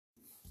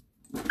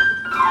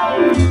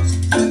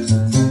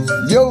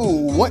Yo,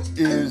 what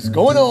is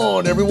going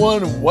on,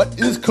 everyone? What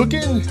is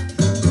cooking?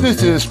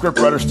 This is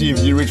scriptwriter Steve.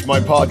 You reach my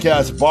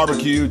podcast,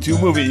 Barbecue to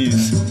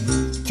Movies.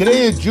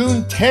 Today is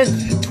June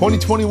 10th,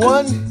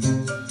 2021,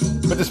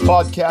 but this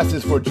podcast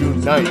is for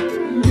June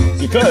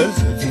 9th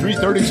because it's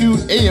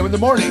 3:32 a.m. in the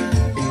morning.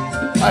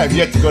 I have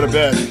yet to go to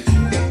bed.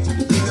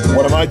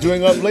 What am I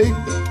doing up late?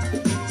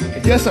 I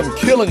guess I'm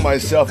killing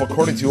myself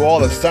according to all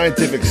the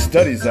scientific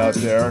studies out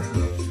there.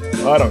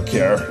 I don't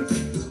care.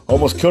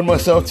 Almost killed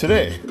myself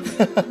today.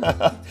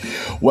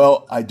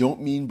 Well, I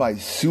don't mean by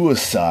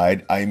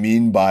suicide. I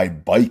mean by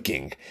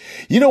biking.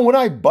 You know, when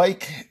I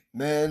bike,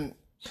 man,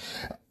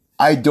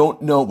 I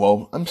don't know.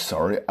 Well, I'm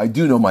sorry. I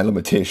do know my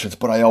limitations,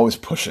 but I always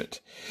push it.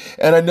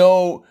 And I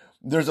know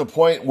there's a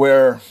point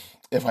where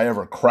if I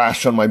ever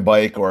crash on my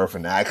bike or if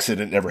an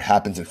accident ever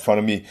happens in front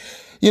of me,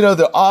 you know,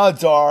 the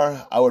odds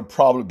are I would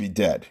probably be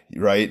dead,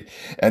 right?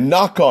 And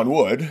knock on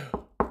wood,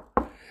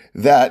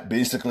 that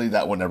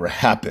will never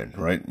happen,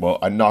 right? Well,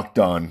 I knocked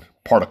on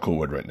particle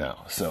wood right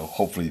now, so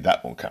hopefully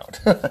that won't count.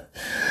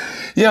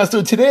 Yeah, so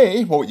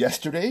yesterday,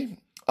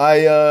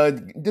 I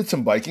did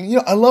some biking. You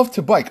know, I love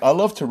to bike. I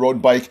love to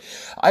road bike.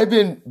 I've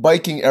been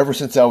biking ever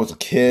since I was a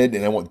kid,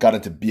 and I got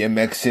into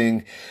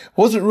BMXing.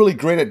 Wasn't really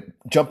great at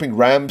jumping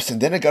ramps,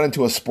 and then I got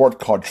into a sport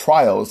called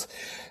trials,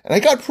 and I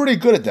got pretty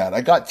good at that.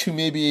 I got to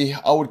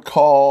I would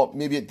call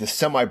at the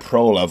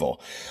semi-pro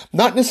level.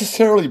 Not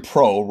necessarily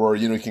pro, where,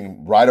 you know, you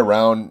can ride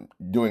around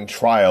doing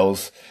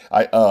trials,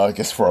 I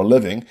guess for a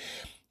living.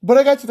 But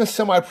I got to the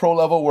semi-pro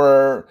level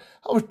where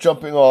I was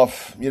jumping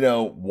off, you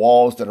know,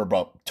 walls that are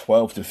about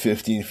 12 to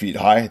 15 feet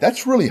high.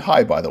 That's really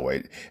high, by the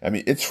way. I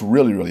mean, it's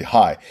really, really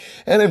high.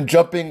 And I'm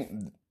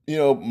jumping, you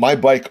know, my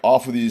bike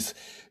off of these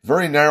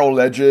very narrow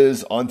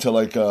ledges onto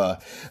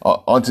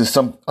onto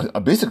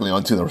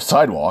the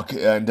sidewalk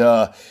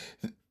and,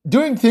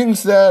 doing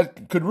things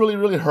that could really,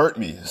 really hurt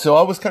me. So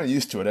I was kind of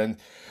used to it. And,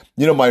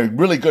 you know, my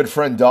really good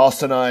friend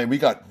Dawson and I, we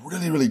got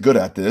really, really good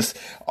at this.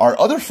 Our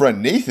other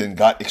friend Nathan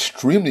got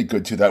extremely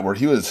good to that, where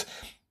you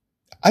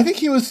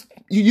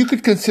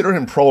could consider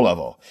him pro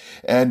level.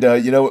 And,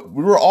 you know,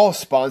 we were all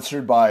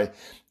sponsored by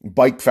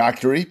Bike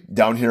Factory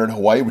down here in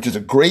Hawaii, which is a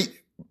great,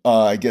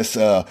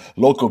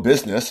 local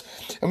business.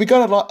 And we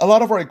got a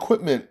lot of our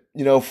equipment,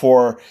 you know,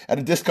 at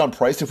a discount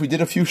price if we did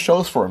a few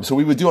shows for him. So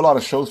we would do a lot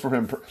of shows for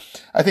him,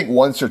 I think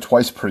once or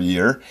twice per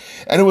year.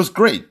 And it was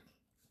great.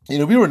 You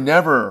know, we were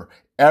never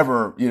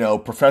ever, you know,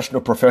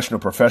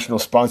 professional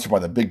sponsored by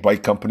the big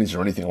bike companies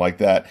or anything like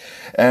that.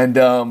 And,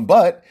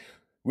 but,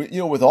 you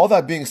know, with all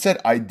that being said,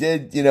 I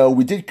did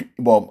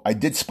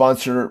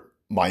sponsor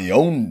my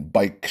own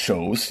bike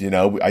shows. You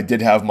know, I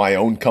did have my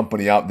own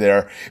company out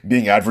there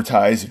being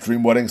advertised,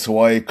 Dream Weddings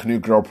Hawaii, Canoe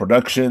Girl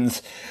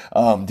Productions.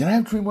 Did I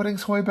have Dream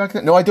Weddings Hawaii back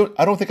then? No, I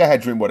don't think I had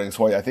Dream Weddings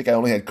Hawaii. I think I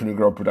only had Canoe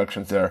Girl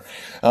Productions there.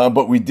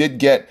 But we did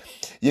get,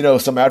 you know,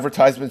 some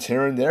advertisements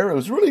here and there. It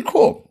was really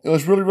cool. It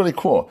was really, really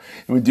cool.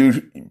 And we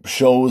do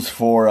shows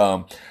for,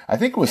 I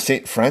think it was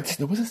St. Francis.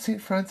 Was it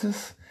St.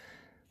 Francis?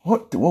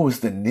 What was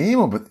the name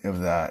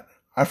of that?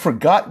 I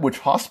forgot which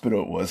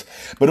hospital it was,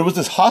 but it was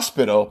this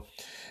hospital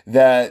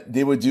that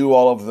they would do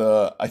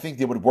I think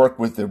they would work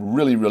with the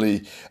really,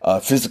 really,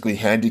 physically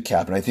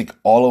handicapped. And I think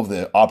all of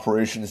the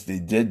operations they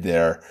did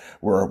there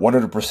were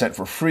 100%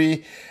 for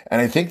free. And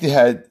I think they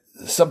had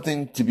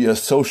something to be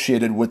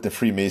associated with the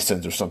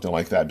Freemasons or something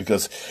like that,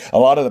 because a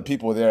lot of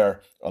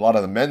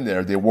the men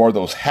there, they wore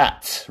those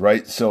hats,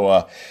 right? So,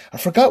 I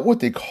forgot what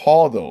they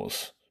call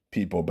those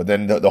people, but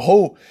then I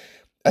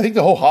think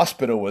the whole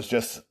hospital was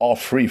just all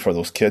free for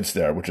those kids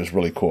there, which is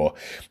really cool.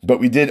 But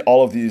we did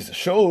all of these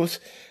shows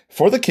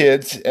for the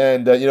kids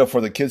and, you know,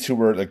 for the kids who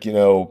were like, you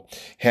know,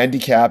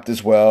 handicapped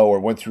as well, or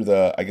went through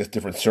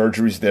different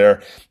surgeries there.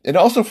 And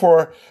also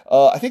for,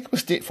 I think it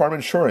was State Farm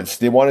Insurance.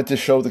 They wanted to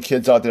show the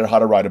kids out there how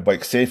to ride a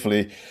bike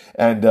safely.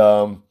 And,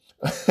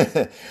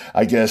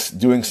 I guess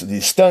doing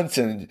these stunts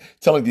and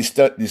telling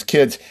these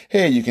kids,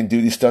 hey, you can do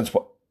these stunts,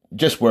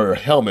 just wear a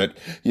helmet,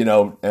 you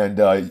know, and,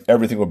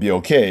 everything will be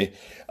okay.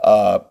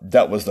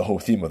 That was the whole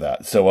theme of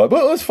that. So,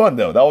 but it was fun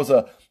though. That was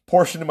a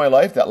portion of my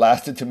life that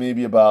lasted to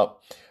maybe about,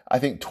 I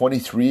think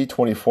 23,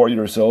 24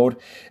 years old,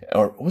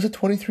 or was it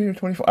 23 or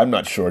 24? I'm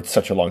not sure. It's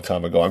such a long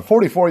time ago. I'm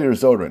 44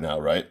 years old right now,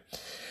 right?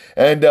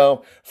 And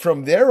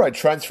from there, I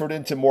transferred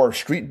into more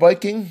street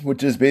biking,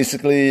 which is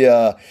basically,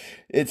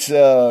 it's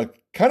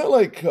kind of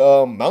like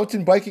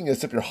mountain biking,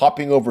 except you're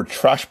hopping over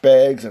trash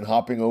bags and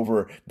hopping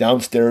over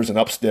downstairs and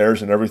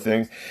upstairs and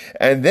everything.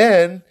 And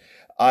then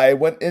I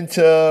went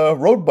into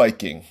road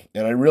biking,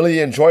 and I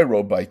really enjoy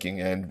road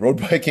biking. And road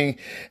biking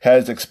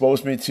has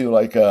exposed me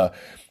to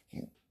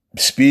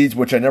speeds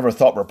which I never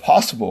thought were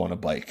possible on a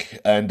bike.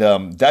 And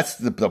that's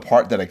the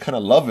part that I kind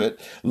of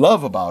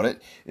love about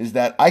it, is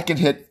that I can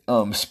hit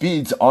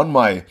speeds on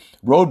my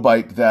road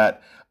bike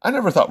that I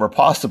never thought were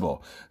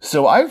possible.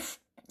 So I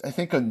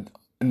think in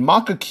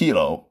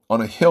Makakilo,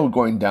 on a hill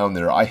going down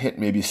there, I hit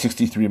maybe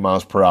 63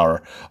 miles per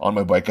hour on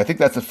my bike. I think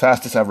that's the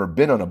fastest I've ever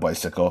been on a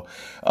bicycle.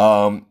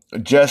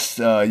 Just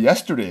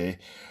yesterday,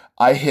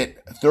 I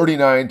hit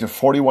 39 to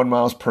 41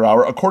 miles per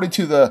hour, according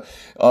to the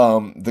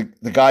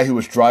guy who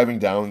was driving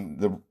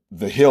down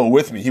the hill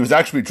with me. He was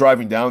actually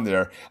driving down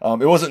there.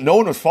 It wasn't, no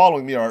one was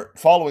following me,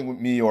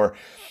 or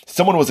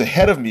someone was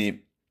ahead of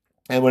me.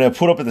 And when I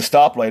put up at the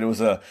stoplight, it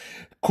was a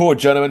cool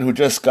gentleman who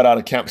just got out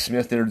of Camp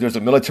Smith. There's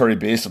a military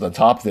base on the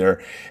top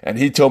there. And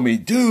he told me,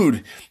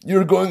 dude,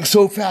 you're going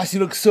so fast. You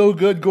look so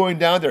good going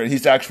down there. And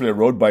he's actually a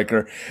road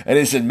biker. And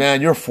he said,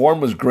 man, your form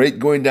was great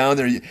going down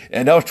there.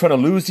 And I was trying to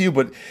lose you,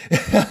 but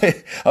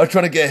I was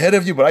trying to get ahead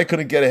of you, but I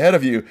couldn't get ahead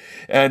of you.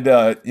 And,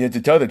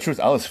 to tell you the truth,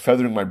 I was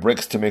feathering my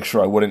brakes to make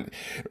sure I wouldn't,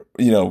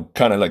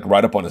 kind of like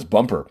ride up on his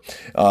bumper.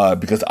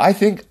 Because I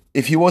think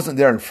if he wasn't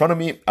there in front of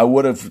me,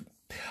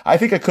 I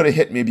think I could have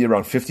hit maybe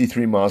around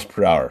 53 miles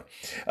per hour.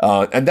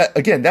 And that,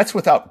 again, that's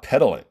without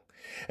pedaling.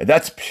 And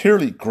that's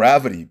purely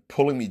gravity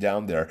pulling me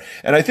down there.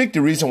 And I think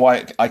the reason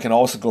why I can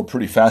also go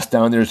pretty fast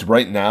down there is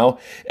right now,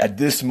 at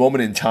this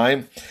moment in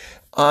time,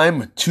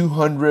 I'm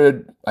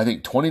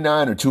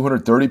 29 or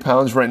 230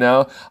 pounds right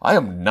now. I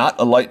am not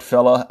a light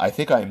fella. I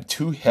think I am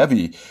too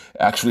heavy,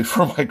 actually,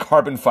 for my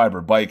carbon fiber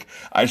bike.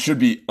 I should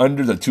be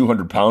under the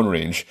 200-pound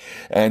range.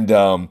 And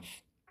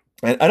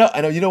I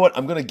know, you know what?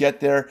 I'm going to get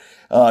there.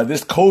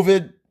 This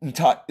COVID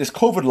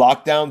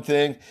lockdown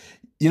thing,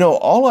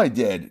 all I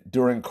did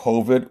during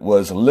COVID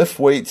was lift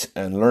weights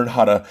and learn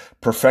how to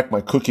perfect my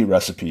cookie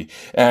recipe.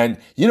 And,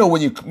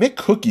 when you make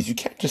cookies, you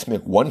can't just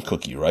make one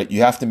cookie, right?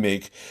 You have to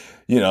make,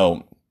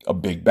 a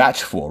big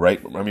batch full,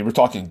 right? I mean, we're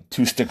talking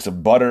 2 sticks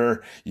of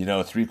butter,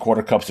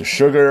 3/4 cups of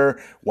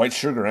sugar, white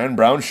sugar and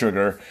brown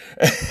sugar.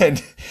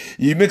 And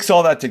you mix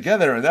all that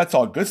together and that's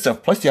all good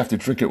stuff. Plus you have to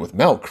drink it with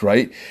milk,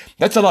 right?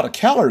 That's a lot of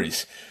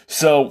calories.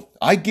 So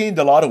I gained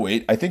a lot of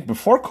weight. I think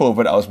before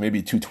COVID, I was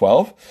maybe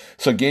 212.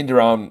 So I gained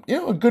around,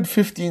 a good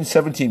 15,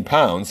 17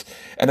 pounds.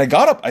 And I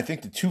got up, I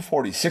think, to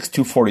 246,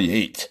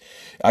 248.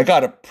 I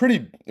got up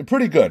pretty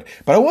good,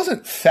 but I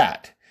wasn't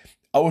fat.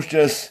 I was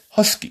just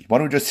husky. Why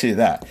don't we just say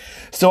that?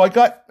 So I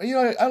got,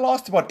 I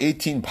lost about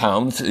 18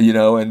 pounds,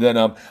 and then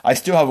I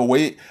still have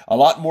a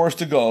lot more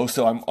to go.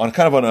 So I'm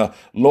on a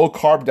low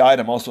carb diet.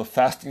 I'm also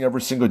fasting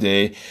every single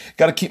day.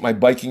 Got to keep my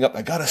biking up.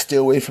 I got to stay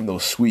away from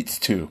those sweets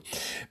too.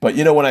 But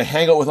when I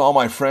hang out with all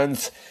my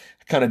friends,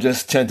 I kind of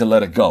just tend to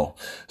let it go.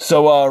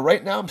 So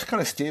right now I'm just kind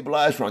of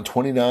stabilized around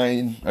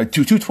 229,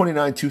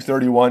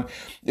 231.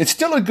 It's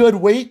still a good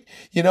weight,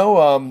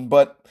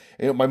 but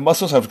my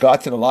muscles have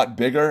gotten a lot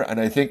bigger, and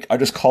I think I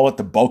just call it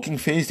the bulking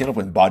phase.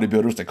 When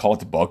bodybuilders, they call it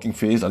the bulking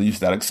phase. I'll use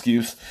that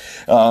excuse.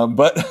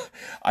 But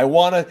I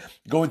want to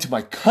go into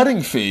my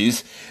cutting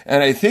phase,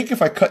 and I think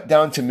if I cut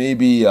down to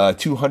maybe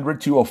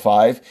 200,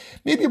 205,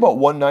 maybe about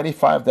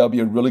 195, that'll be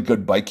a really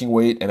good biking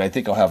weight, and I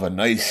think I'll have a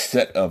nice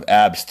set of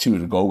abs, too,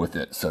 to go with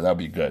it. So that'll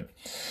be good.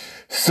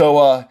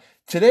 So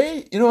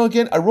today,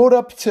 again, I rode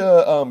up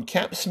to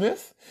Camp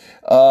Smith.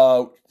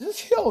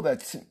 This hill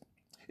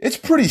it's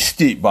pretty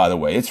steep, by the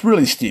way. It's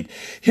really steep.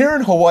 Here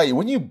in Hawaii,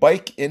 when you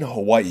bike in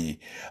Hawaii,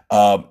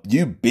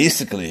 you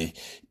basically,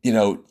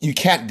 you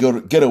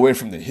can't get away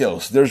from the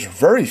hills. There's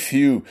very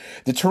few.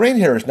 The terrain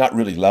here is not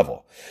really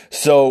level.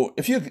 So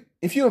if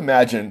you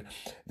imagine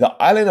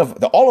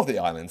all of the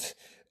islands,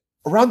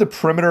 around the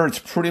perimeter, it's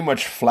pretty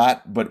much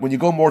flat. But when you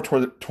go more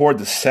toward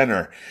the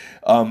center,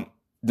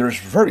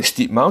 there's very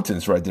steep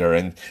mountains right there.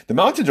 And the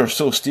mountains are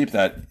so steep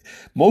that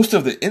most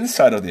of the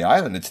inside of the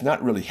island, it's not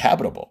really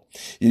habitable.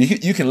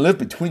 You can live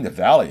between the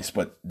valleys,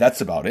 but that's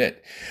about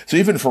it. So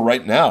even for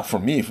right now, for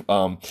me,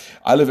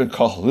 I live in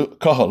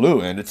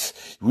Kahaluu, and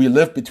we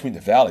live between the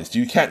valleys. So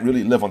you can't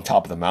really live on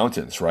top of the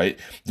mountains, right?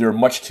 They're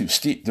much too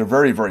steep. They're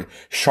very, very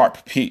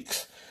sharp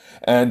peaks.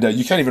 And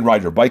you can't even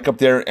ride your bike up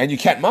there, and you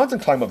can't mountain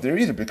climb up there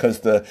either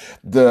because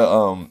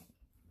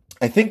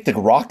I think the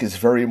rock is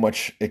very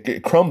much,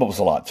 it crumbles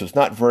a lot, so it's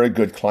not very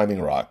good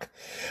climbing rock.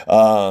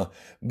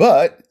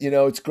 But,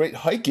 it's great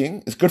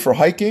hiking. It's good for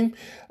hiking.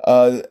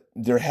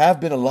 There have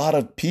been a lot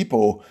of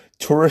people,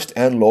 tourists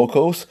and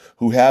locals,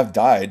 who have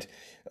died,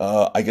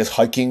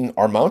 hiking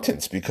our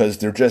mountains because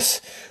they're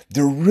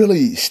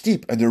really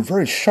steep and they're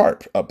very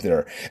sharp up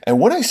there. And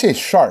when I say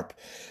sharp,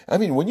 I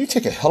mean, when you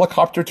take a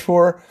helicopter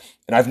tour,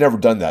 and I've never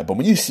done that, but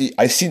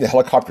I've seen the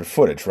helicopter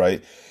footage,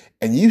 right?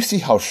 And you see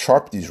how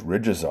sharp these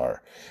ridges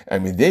are. I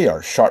mean, they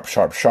are sharp,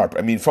 sharp, sharp.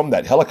 I mean, from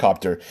that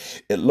helicopter,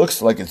 it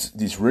looks like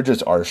these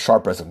ridges are as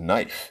sharp as a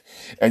knife.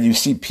 And you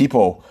see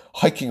people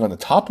hiking on the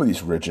top of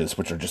these ridges,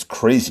 which are just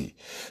crazy.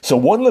 So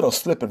one little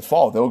slip and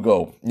fall, they'll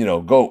go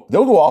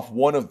off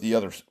one of the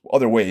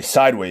other way,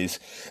 sideways,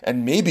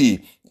 and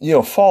maybe,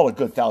 fall a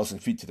good 1,000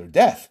 feet to their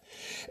death.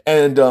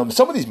 And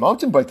some of these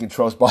mountain biking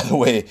trails, by the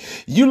way,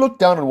 you look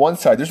down on one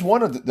side. There's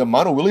one of the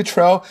Maunawili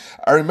Trail.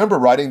 I remember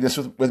riding this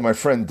with my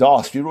friend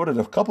Doss. We rode it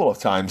a couple of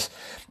times.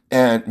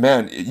 And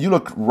man, you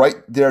look right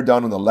there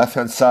down on the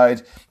left-hand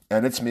side,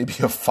 and it's maybe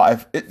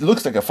it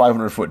looks like a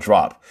 500-foot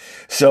drop.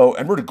 So,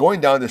 and we're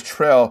going down this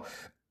trail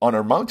on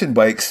our mountain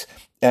bikes,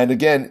 And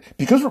again,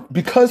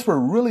 because we're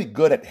really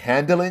good at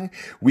handling,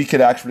 we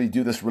could actually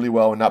do this really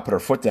well and not put our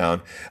foot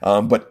down.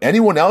 But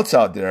anyone else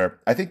out there,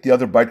 I think the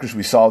other bikers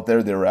we saw out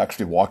there, they were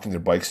actually walking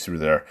their bikes through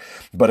there.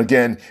 But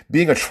again,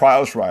 being a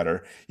trials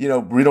rider,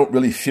 we don't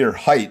really fear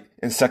height.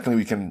 And secondly,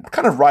 we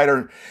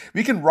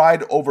can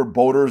ride over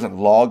boulders and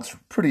logs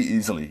pretty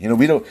easily.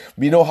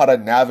 We know how to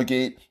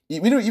navigate.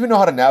 We don't even know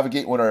how to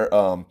navigate when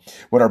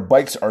our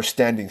bikes are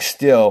standing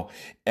still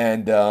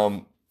and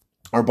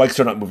our bikes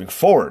are not moving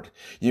forward.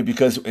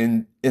 Because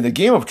in the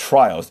game of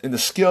trials, in the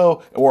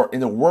skill or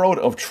in the world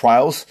of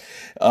trials,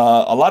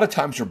 a lot of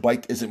times your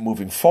bike isn't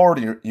moving forward.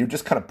 And you're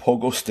just kind of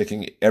pogo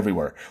sticking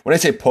everywhere. When I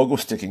say pogo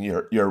sticking,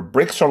 your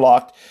brakes are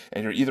locked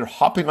and you're either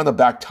hopping on the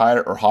back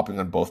tire or hopping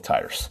on both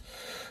tires.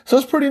 So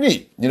it's pretty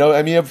neat.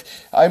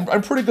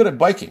 I'm pretty good at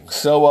biking.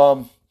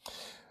 So,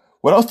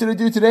 what else did I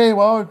do today?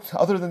 Well,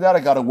 other than that,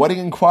 I got a wedding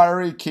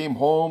inquiry, came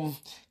home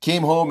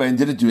and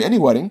didn't do any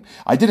wedding.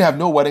 I did have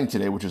no wedding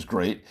today, which is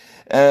great.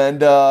 And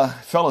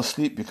fell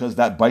asleep because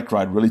that bike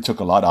ride really took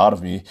a lot out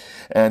of me.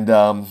 And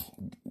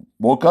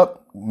woke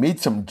up, made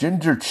some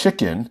ginger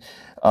chicken.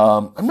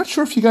 I'm not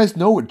sure if you guys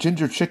know what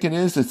ginger chicken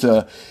is. It's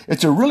a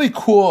really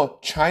cool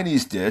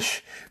Chinese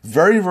dish,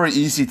 very, very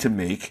easy to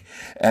make.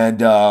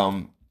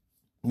 And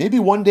maybe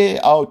one day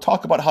I'll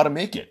talk about how to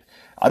make it.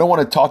 I don't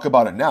want to talk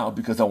about it now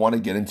because I want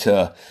to get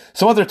into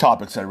some other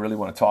topics I really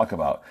want to talk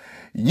about.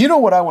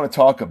 What I want to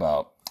talk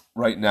about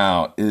right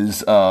now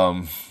is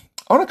I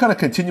want to kind of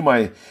continue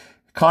my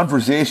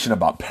conversation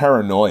about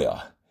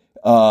paranoia.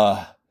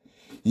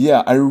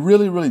 Yeah, I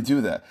really, really do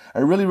that. I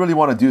really, really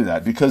want to do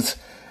that because,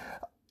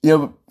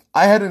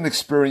 I had an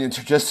experience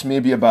just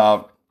maybe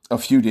about a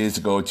few days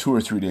ago, 2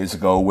 or 3 days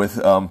ago with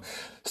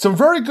some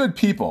very good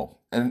people.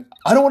 And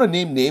I don't want to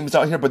name names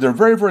out here, but they're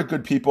very, very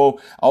good people.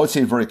 I would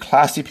say very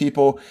classy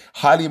people,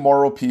 highly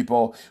moral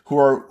people who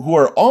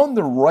are on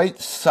the right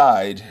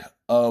side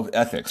of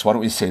ethics. Why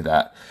don't we say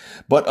that?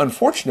 But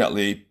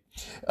unfortunately,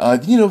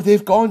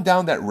 they've gone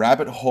down that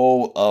rabbit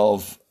hole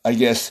of, I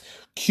guess,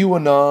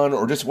 QAnon,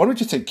 or just, why don't we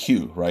just say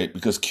Q, right?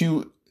 Because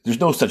Q,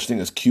 there's no such thing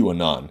as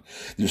QAnon.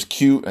 There's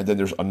Q and then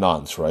there's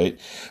Anons, right?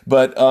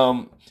 But,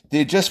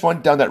 they just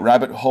went down that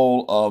rabbit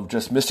hole of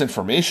just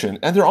misinformation,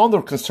 and they're on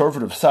the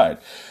conservative side.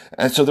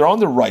 And so they're on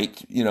the right,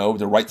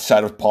 the right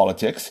side of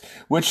politics,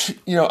 which,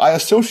 I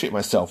associate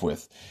myself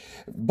with.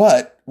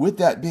 But with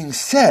that being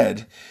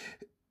said,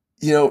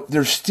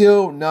 they're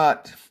still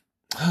not,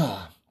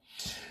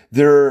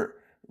 they're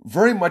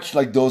very much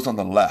like those on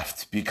the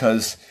left,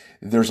 because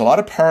there's a lot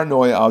of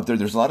paranoia out there.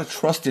 There's a lot of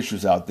trust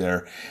issues out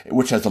there,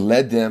 which has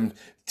led them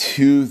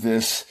to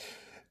this,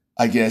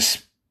 I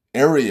guess,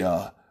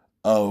 area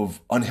of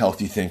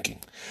unhealthy thinking.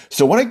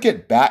 So when I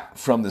get back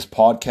from this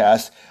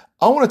podcast,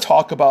 I want to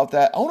talk about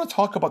that. I want to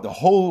talk about the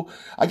whole,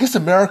 I guess,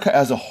 America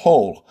as a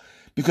whole,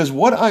 because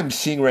what I'm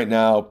seeing right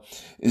now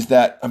is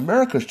that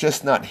America's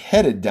just not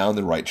headed down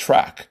the right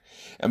track.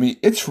 I mean,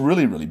 it's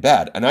really, really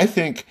bad. And I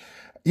think,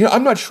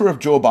 I'm not sure if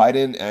Joe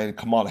Biden and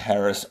Kamala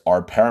Harris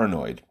are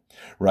paranoid,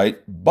 right?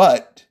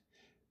 But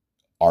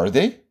are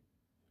they?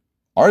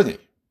 Are they?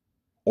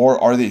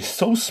 Or are they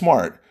so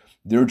smart,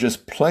 they're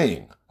just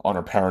playing on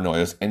our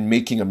paranoias and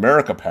making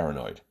America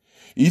paranoid?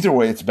 Either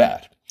way, it's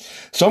bad.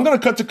 So I'm going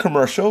to cut to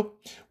commercial.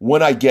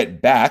 When I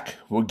get back,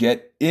 we'll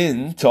get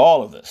into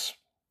all of this.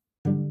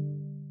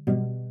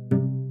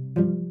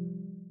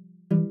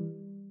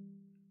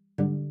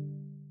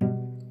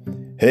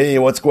 Hey,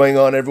 what's going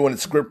on, everyone?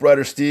 It's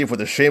Scriptwriter Steve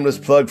with a shameless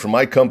plug for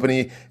my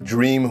company,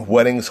 Dream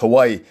Weddings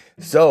Hawaii.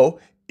 So,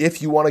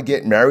 if you want to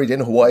get married in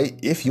Hawaii,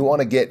 if you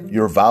want to get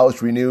your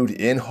vows renewed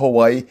in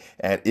Hawaii,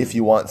 and if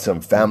you want some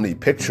family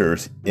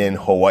pictures in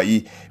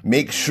Hawaii,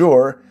 make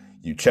sure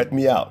you check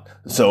me out.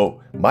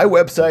 So my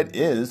website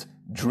is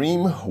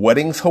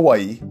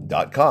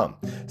dreamweddingshawaii.com.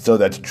 So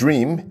that's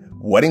dream,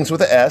 weddings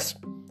with a S,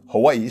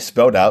 Hawaii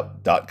spelled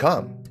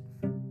out.com.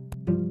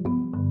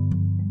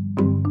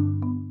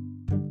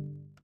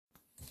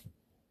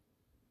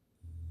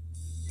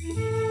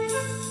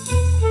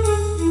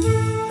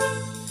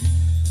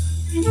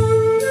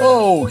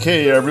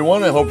 Okay,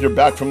 everyone, I hope you're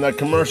back from that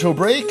commercial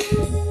break.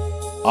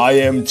 I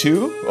am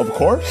too, of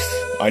course.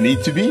 I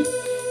need to be.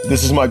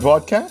 This is my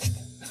podcast.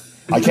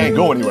 I can't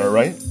go anywhere,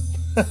 right?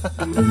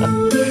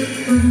 I'm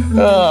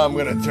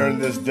going to turn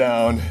this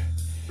down.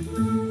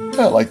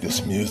 I like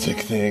this music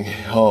thing.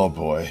 Oh,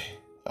 boy.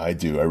 I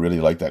do. I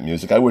really like that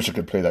music. I wish I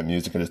could play that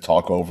music and just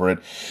talk over it.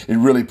 It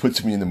really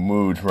puts me in the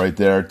mood right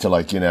there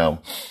to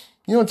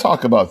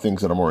talk about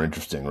things that are more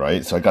interesting,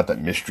 right? So I got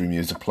that mystery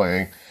music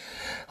playing.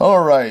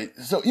 All right.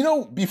 So,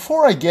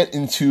 before I get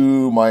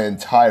into my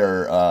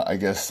entire,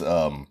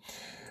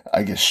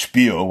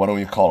 spiel, why don't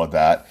we call it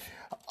that?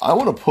 I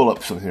want to pull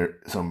up some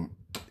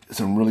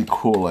really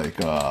cool,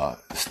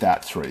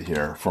 stats right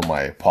here for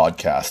my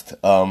podcast.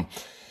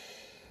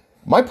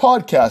 My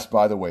podcast,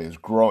 by the way, is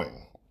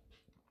growing.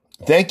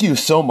 Thank you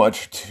so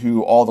much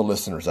to all the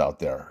listeners out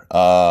there.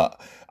 I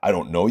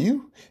don't know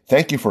you.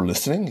 Thank you for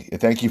listening.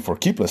 Thank you for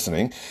keep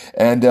listening.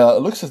 And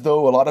it looks as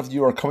though a lot of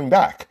you are coming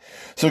back.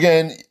 So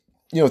again,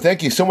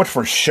 thank you so much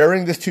for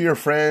sharing this to your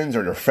friends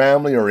or your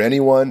family or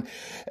anyone.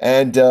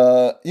 And,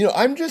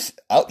 I'm just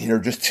out here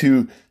just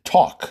to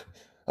talk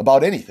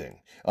about anything.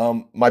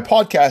 My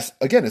podcast,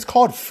 again, is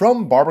called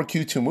From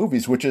Barbecue to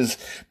Movies, which is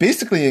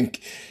basically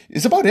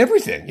is about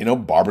everything,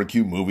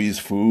 barbecue, movies,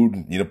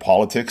 food,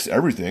 politics,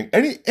 everything,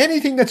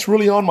 anything that's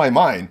really on my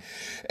mind,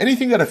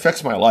 anything that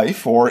affects my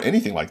life or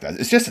anything like that.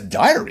 It's just a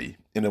diary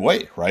in a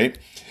way, right?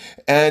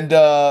 And,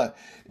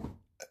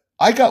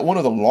 I got one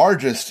of the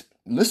largest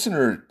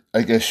listener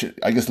bounces,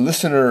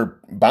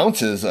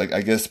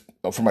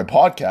 for my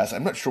podcast.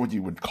 I'm not sure what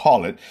you would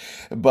call it,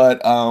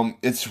 but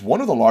it's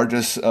one of the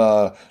largest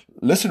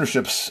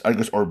listenerships, I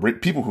guess, or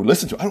people who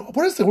listen to it.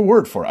 What is the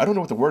word for it? I don't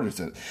know what the word is.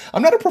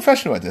 I'm not a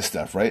professional at this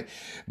stuff, right?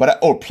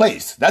 But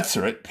plays. That's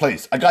it.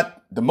 Plays. I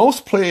got the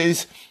most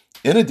plays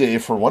in a day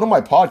for one of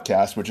my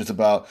podcasts, which is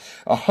about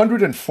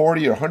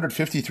 140 or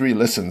 153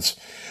 listens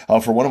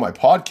for one of my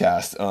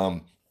podcasts,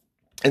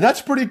 and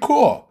that's pretty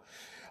cool.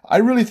 I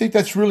really think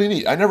that's really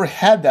neat. I never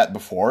had that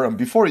before.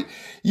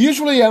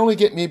 Usually I only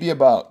get maybe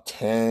about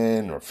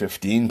 10 or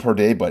 15 per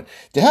day, but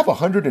to have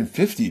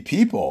 150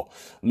 people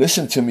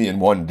listen to me in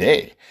one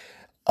day,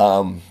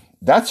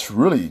 that's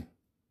really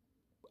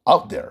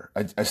out there.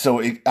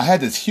 I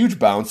had this huge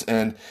bounce,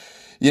 and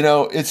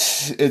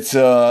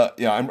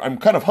I'm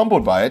kind of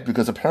humbled by it,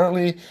 because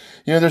apparently,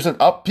 there's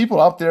people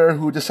out there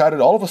who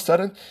decided all of a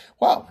sudden,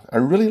 wow, I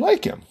really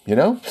like him,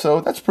 so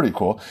that's pretty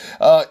cool.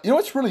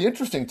 What's really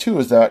interesting too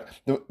is that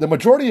the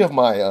majority of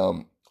my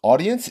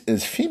audience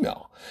is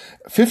female.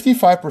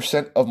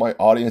 55% of my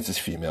audience is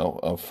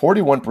female.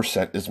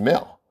 41% is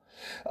male.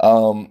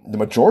 The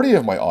majority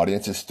of my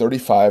audience is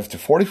 35 to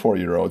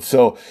 44-year-olds.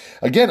 So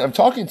again, I'm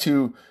talking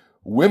to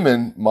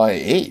women my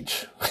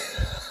age.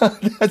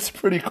 That's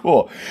pretty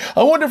cool.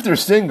 I wonder if they're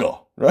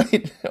single,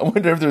 right? I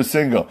wonder if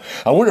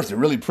they're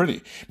really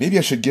pretty. Maybe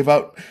I should give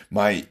out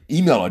my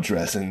email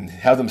address and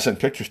have them send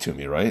pictures to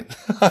me, right?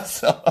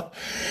 So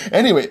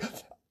anyway,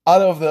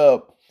 out of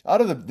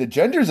the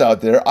genders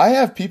out there, I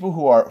have people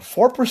who are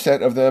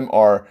 4% of them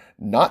are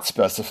not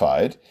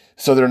specified.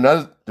 So they're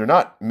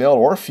not male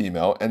or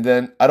female. And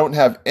then I don't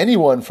have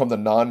anyone from the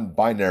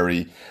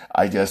non-binary,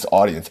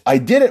 audience. I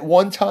did at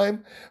one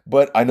time,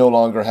 but I no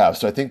longer have.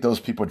 So I think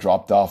those people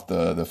dropped off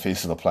the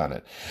face of the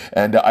planet.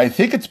 And I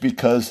think it's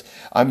because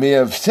I may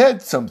have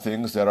said some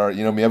things that are,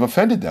 may have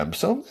offended them.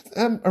 So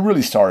I'm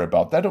really sorry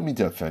about that. I don't mean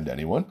to offend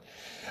anyone.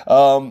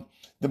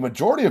 The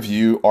majority of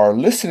you are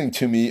listening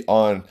to me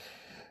on,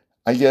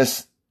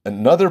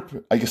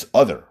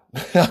 other.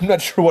 I'm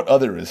not sure what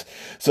other is.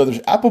 So there's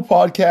Apple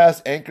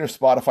Podcasts, Anchor,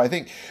 Spotify. I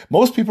think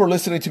most people are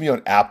listening to me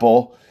on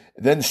Apple.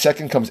 Then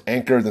second comes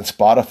Anchor, then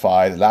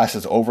Spotify. The last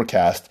is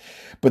Overcast.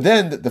 But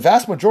then the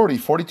vast majority,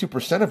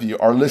 42% of you,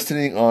 are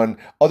listening on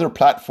other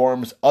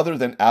platforms other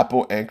than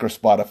Apple, Anchor,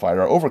 Spotify,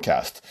 or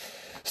Overcast.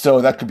 So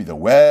that could be the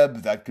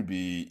web. That could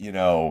be,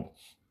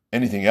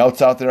 anything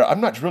else out there. I'm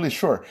not really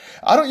sure.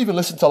 I don't even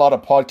listen to a lot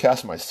of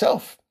podcasts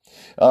myself.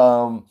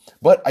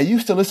 But I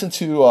used to listen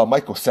to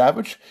Michael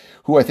Savage,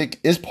 who I think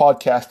is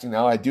podcasting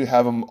now. I do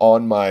have him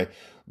on my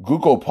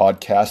Google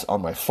podcast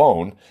on my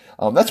phone.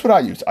 That's what I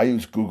use. I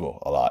use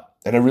Google a lot,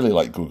 and I really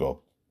like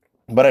Google.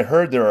 But I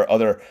heard there are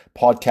other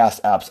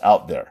podcast apps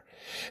out there.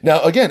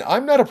 Now, again,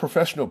 I'm not a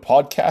professional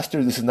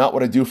podcaster. This is not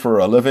what I do for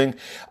a living.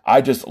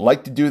 I just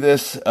like to do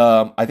this.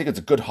 I think it's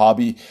a good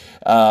hobby.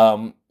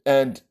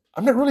 And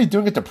I'm not really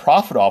doing it to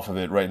profit off of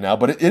it right now,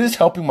 but it is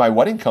helping my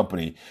wedding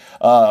company.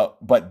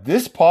 But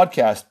this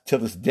podcast, to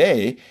this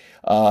day,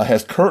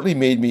 has currently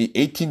made me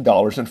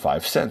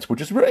 $18.05,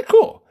 which is really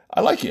cool. I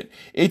like it.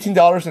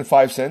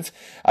 $18.05.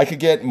 I could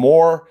get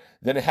more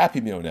than a Happy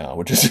Meal now,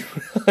 which is,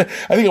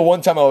 I think at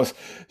one time I was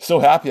so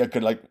happy I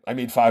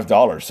made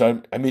 $5.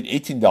 So I made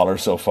 $18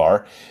 so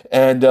far.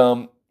 And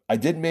I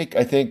did make,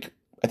 I think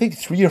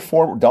 $3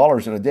 or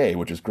 $4 in a day,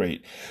 which is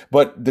great.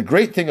 But the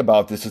great thing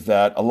about this is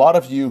that a lot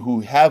of you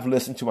who have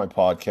listened to my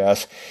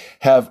podcast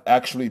have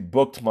actually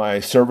booked my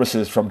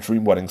services from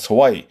Dream Weddings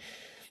Hawaii.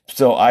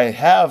 So I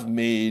have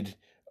made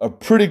a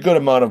pretty good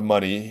amount of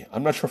money.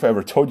 I'm not sure if I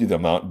ever told you the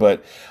amount,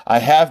 but I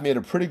have made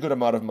a pretty good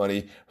amount of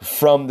money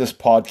from this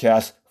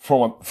podcast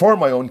for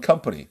my own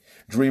company,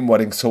 Dream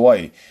Weddings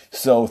Hawaii.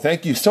 So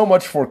thank you so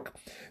much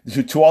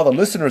to all the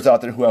listeners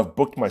out there who have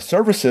booked my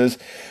services.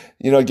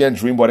 Again,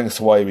 Dream Weddings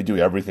Hawaii, we do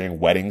everything.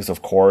 Weddings,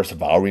 of course,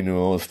 vow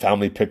renewals,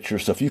 family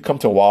pictures. So if you come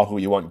to Oahu,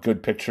 you want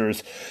good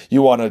pictures,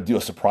 you want to do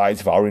a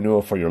surprise vow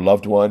renewal for your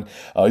loved one,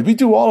 we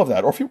do all of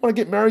that. Or if you want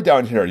to get married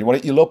down here, you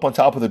want to elope on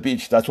top of the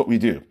beach, that's what we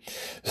do.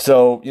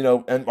 So,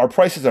 and our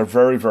prices are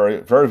very,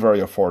 very, very, very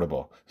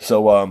affordable.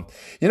 So,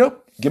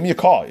 give me a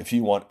call if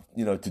you want,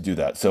 to do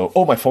that. So,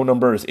 my phone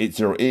number is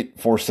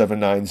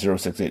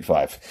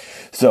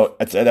 808-479-0685. So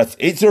that's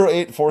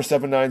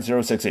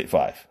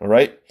 808-479-0685. All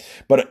right.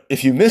 But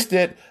if you missed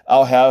it,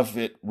 I'll have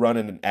it run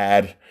in an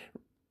ad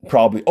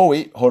probably. Oh,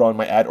 wait, hold on.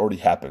 My ad already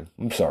happened.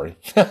 I'm sorry.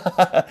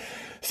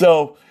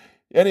 So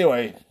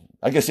anyway,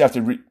 I guess you have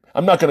to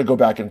I'm not going to go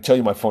back and tell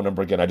you my phone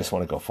number again. I just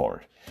want to go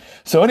forward.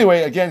 So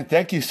anyway, again,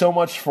 thank you so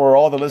much for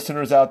all the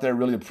listeners out there.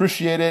 Really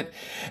appreciate it.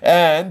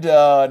 And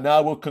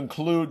now we'll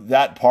conclude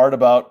that part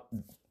about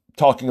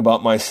talking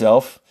about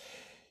myself.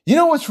 You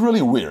know what's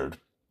really weird?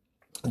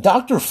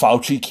 Dr.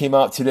 Fauci came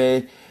out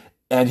today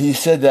and he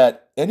said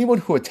that anyone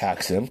who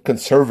attacks him,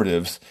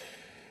 conservatives,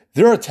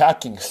 they're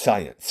attacking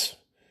science.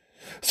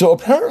 So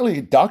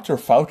apparently Dr.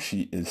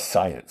 Fauci is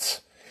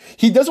science.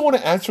 He doesn't want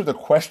to answer the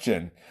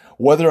question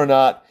whether or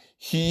not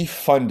he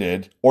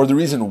funded, or the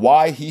reason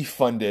why he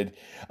funded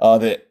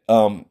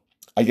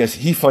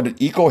he funded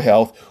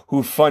EcoHealth,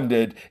 who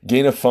funded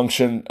gain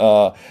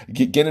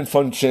of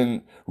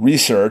function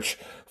research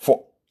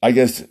for, I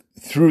guess,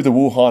 through the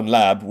Wuhan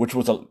lab, which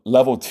was a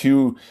level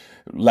 2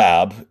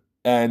 lab,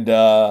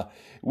 and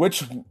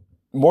which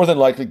more than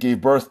likely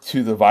gave birth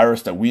to the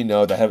virus that we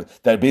know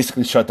that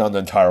basically shut down the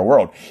entire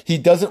world. He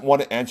doesn't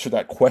want to answer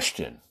that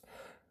question.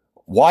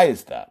 Why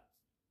is that?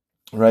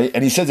 Right?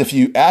 And he says if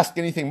you ask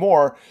anything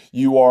more,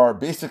 you are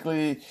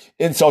basically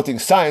insulting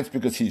science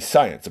because he's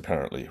science,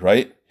 apparently,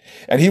 right?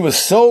 And he was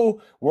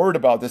so worried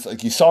about this,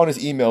 like you saw in his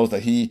emails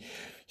that he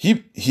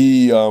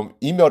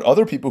emailed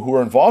other people who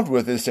were involved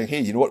with this saying,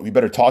 hey, you know what, we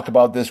better talk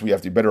about this. We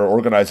have to better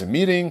organize a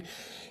meeting.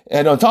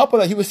 And on top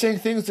of that, he was saying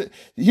things that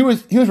he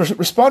was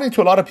responding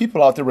to a lot of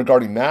people out there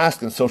regarding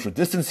masks and social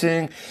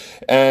distancing.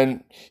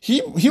 And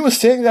he was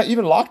saying that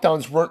even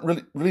lockdowns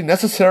weren't really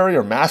necessary,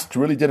 or masks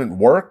really didn't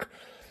work.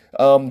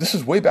 This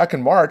was way back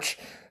in March,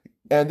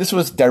 and this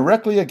was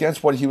directly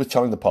against what he was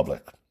telling the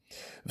public.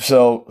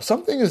 So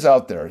something is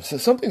out there. So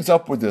something's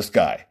up with this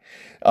guy.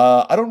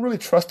 I don't really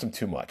trust him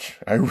too much.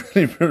 I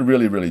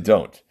really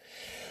don't.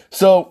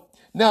 So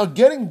now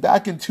getting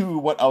back into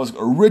what I was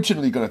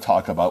originally going to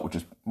talk about, which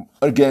is,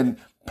 again,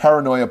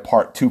 paranoia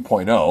part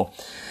 2.0.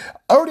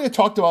 I already had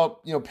talked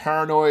about,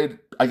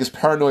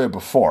 paranoia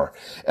before.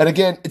 And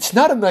again, it's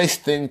not a nice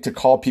thing to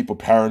call people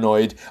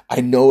paranoid.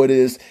 I know it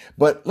is.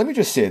 But let me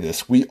just say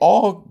this. We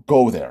all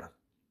go there.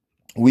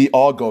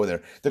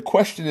 The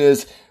question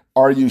is,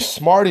 are you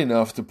smart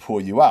enough to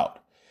pull you out?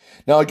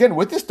 Now, again,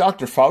 with this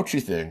Dr.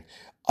 Fauci thing,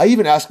 I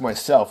even ask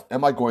myself,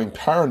 am I going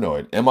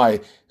paranoid? Am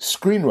I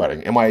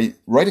screenwriting? Am I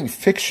writing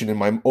fiction in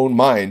my own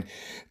mind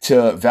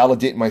to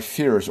validate my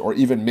fears or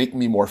even make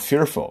me more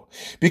fearful?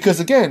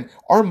 Because again,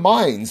 our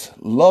minds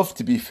love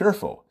to be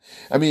fearful.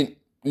 I mean,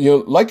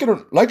 like it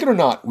or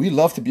not, we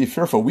love to be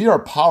fearful. We are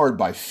powered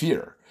by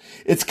fear.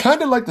 It's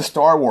kind of like the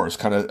Star Wars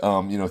kind of,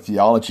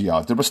 theology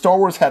out there, but Star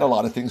Wars had a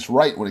lot of things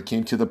right when it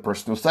came to the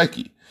personal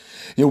psyche.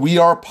 We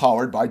are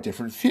powered by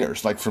different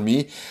fears. Like for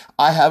me,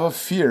 I have a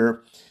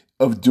fear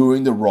of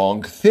doing the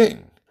wrong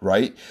thing,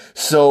 right?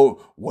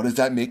 So what does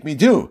that make me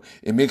do?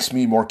 It makes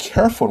me more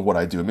careful in what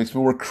I do. It makes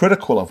me more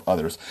critical of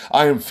others.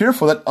 I am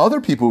fearful that other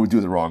people would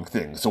do the wrong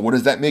thing. So what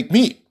does that make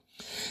me?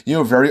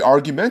 Very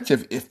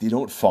argumentative if they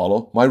don't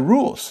follow my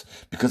rules,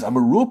 because I'm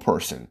a rule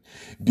person.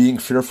 Being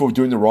fearful of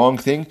doing the wrong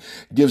thing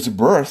gives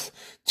birth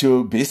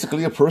to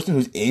basically a person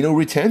who's anal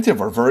retentive,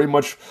 or very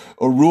much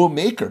a rule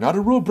maker, not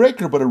a rule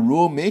breaker, but a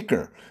rule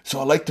maker. So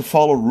I like to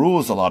follow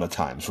rules a lot of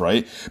times,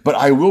 right? But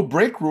I will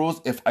break rules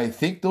if I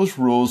think those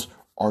rules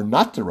are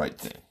not the right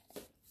thing.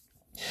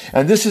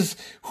 And this is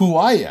who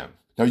I am.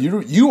 Now,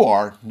 you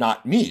are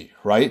not me,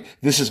 right?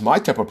 This is my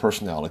type of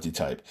personality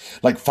type.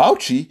 Like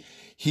Fauci,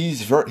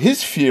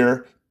 his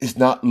fear is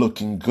not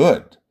looking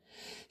good.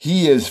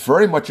 He is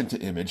very much into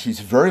image. He's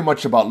very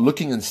much about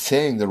looking and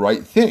saying the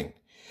right thing.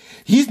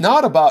 He's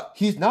not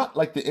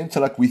like the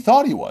intellect we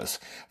thought he was.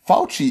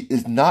 Fauci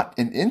is not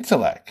an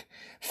intellect.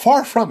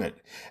 Far from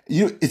it.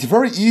 It's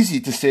very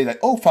easy to say that,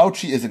 oh,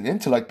 Fauci is an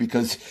intellect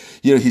because,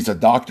 he's a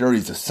doctor,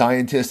 he's a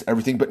scientist,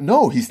 everything. But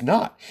no, he's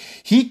not.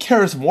 He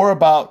cares more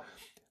about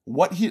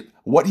what he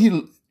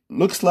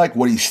looks like,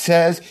 what he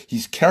says.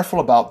 He's careful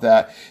about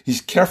that.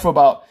 He's careful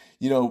about,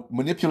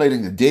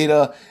 manipulating the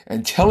data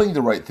and telling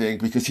the right thing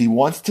because he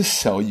wants to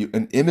sell you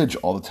an image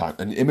all the time,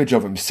 an image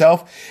of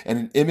himself and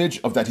an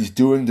image of that he's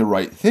doing the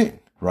right thing,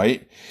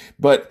 right?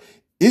 But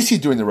is he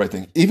doing the right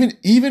thing?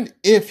 Even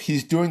if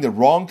he's doing the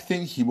wrong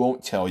thing, he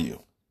won't tell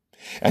you.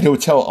 And he'll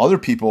tell other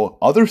people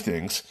other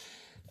things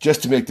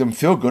just to make them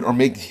feel good or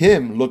make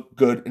him look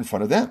good in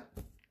front of them.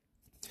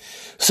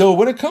 So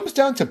when it comes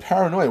down to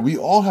paranoia, we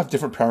all have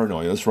different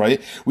paranoias,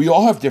 right? We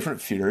all have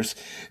different fears.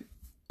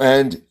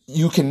 And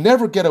you can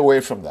never get away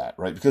from that,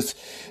 right?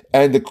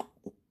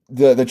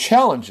 The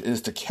challenge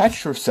is to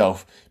catch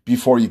yourself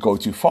before you go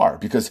too far.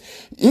 Because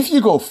if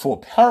you go full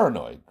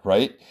paranoid,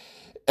 right,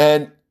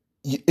 and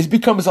it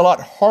becomes a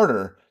lot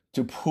harder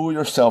to pull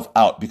yourself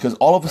out because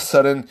all of a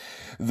sudden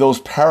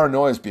those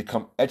paranoias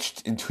become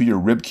etched into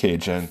your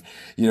ribcage and,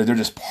 they're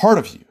just part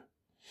of you.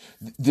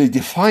 They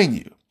define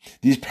you.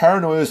 These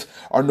paranoias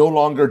are no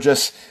longer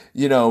just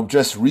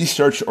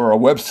research or a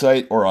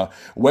website or a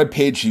web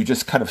page you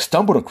just kind of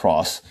stumbled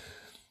across.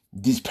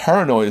 These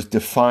paranoias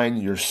define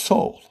your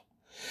soul.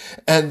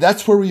 And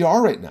that's where we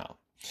are right now.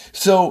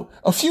 So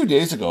a few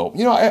days ago,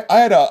 I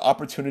had an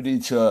opportunity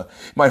to.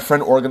 My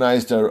friend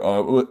organized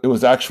it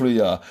was actually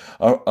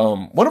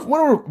one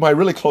of my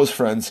really close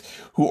friends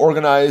who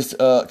organized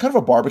kind of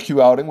a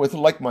barbecue outing with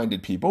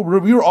like-minded people.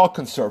 We were all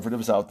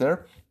conservatives out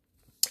there,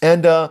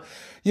 and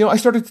I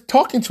started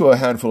talking to a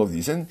handful of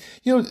these, and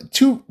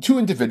two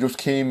individuals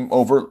came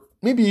over,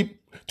 maybe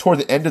toward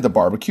the end of the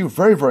barbecue.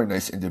 Very, very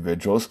nice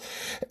individuals,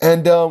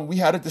 and we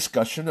had a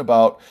discussion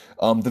about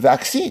the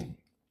vaccine.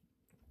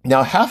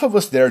 Now, half of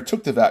us there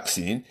took the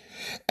vaccine,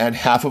 and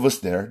half of us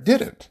there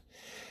didn't.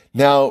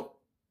 Now,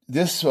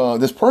 this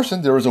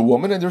person, there was a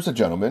woman and there was a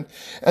gentleman,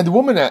 and the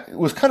woman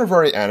was kind of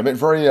very animate,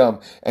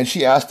 and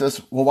she asked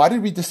us, well, why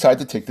did we decide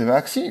to take the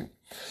vaccine?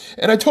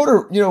 And I told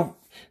her,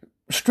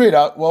 straight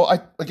out, well,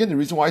 the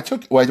reason why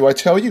why do I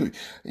tell you?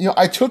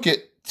 I took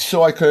it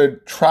so I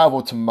could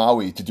travel to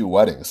Maui to do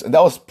weddings. And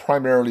that was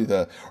primarily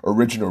the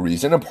original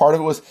reason. And part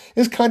of it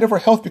is kind of for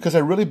health, because I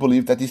really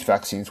believe that these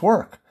vaccines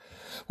work.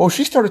 Well,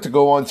 she started to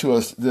go on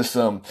to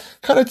started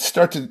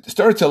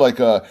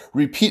to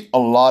repeat a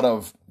lot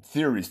of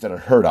theories that I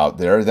heard out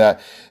there,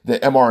 that the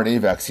mRNA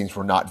vaccines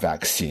were not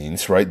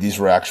vaccines, right? These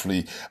were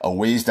actually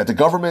ways that the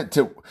government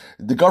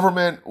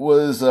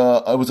was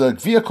a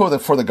vehicle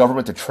for the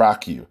government to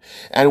track you.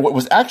 And what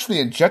was actually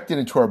injected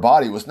into our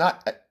body was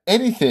not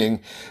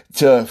anything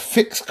to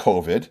fix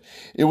COVID.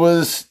 It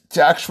was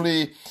to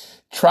actually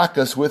track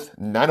us with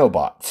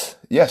nanobots.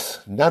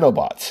 Yes,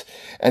 nanobots.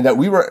 And that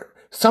we were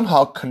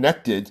somehow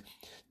connected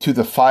to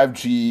the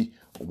 5G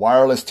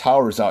wireless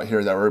towers out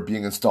here that were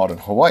being installed in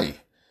Hawaii.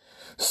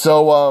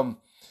 So,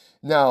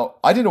 now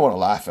I didn't want to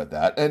laugh at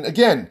that. And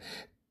again,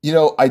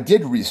 I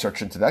did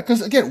research into that,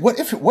 because again, what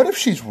if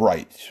she's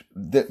right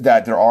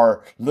that there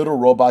are little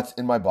robots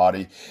in my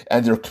body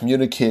and they're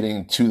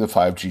communicating to the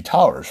 5G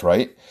towers,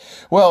 right?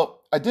 Well,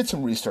 I did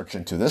some research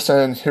into this,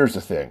 and here's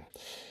the thing.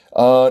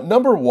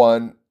 Number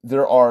one,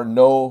 there are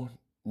no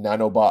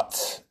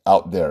nanobots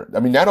out there. I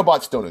mean,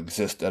 nanobots don't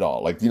exist at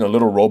all. Like,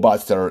 little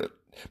robots that are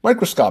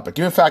microscopic.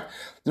 In fact,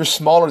 they're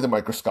smaller than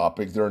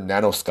microscopic. They're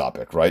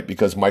nanoscopic, right?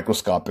 Because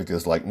microscopic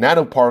is like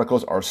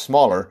nanoparticles are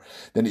smaller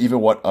than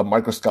even what a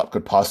microscope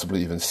could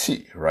possibly even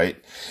see, right?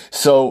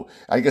 So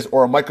I guess,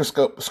 or a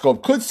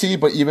microscope could see,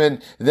 but even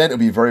then it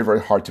would be very,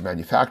 very hard to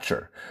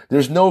manufacture.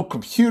 There's no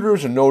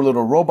computers or no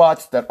little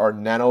robots that are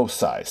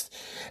nano-sized.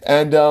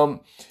 And,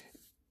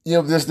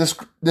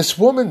 this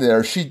woman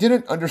there, she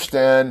didn't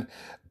understand,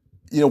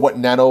 what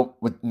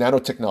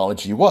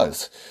nanotechnology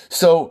was.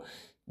 So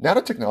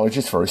nanotechnology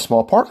is very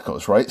small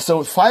particles, right?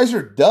 So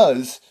Pfizer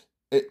does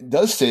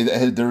say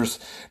that there's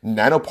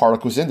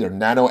nanoparticles in there,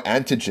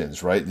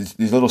 nanoantigens, right?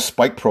 These little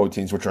spike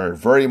proteins, which are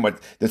very much,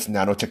 that's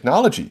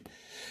nanotechnology.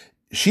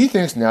 She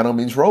thinks nano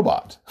means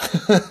robot.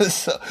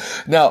 So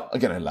now,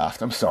 again, I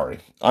laughed. I'm sorry.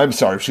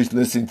 If she's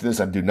listening to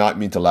this, I do not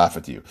mean to laugh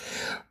at you.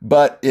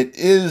 But it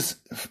is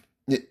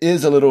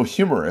a little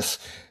humorous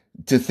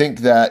to think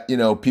that,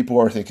 people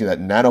are thinking that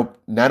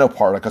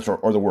nanoparticles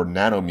or the word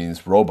nano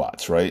means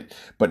robots, right?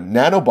 But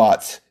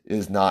nanobots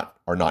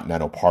are not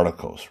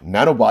nanoparticles.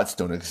 Nanobots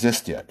don't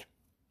exist yet.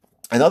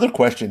 Another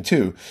question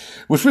too,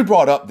 which we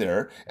brought up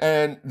there,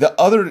 and the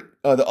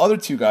other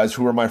two guys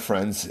who are my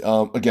friends,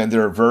 again,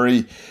 they're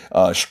very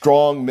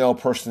strong male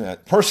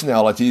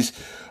personalities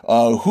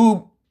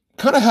who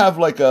kind of have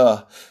like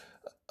a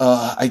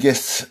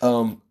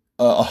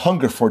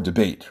hunger for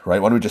debate,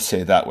 right? Why don't we just say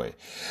it that way?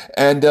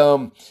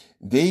 And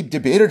they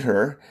debated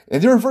her,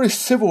 and they were very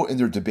civil in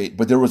their debate,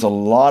 but there was a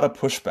lot of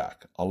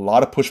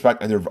pushback,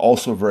 and they're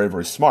also very,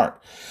 very smart.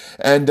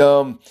 And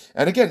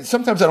again,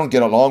 sometimes I don't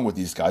get along with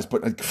these guys,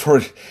 but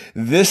for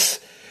this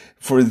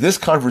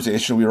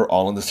conversation, we were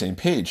all on the same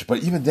page.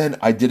 But even then,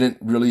 I didn't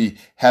really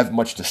have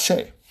much to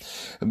say,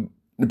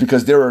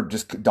 because they were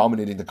just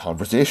dominating the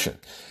conversation.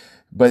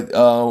 But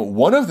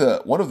one of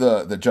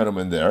the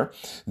gentlemen there,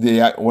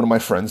 one of my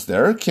friends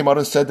there, came out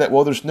and said that,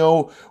 well, there's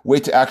no way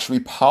to actually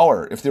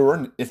power. If they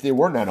were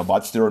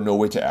nanobots, there are no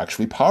way to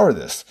actually power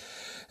this.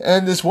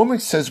 And this woman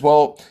says,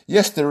 well,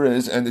 yes, there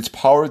is, and it's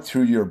powered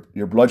through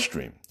your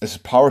bloodstream. It's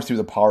powered through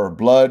the power of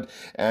blood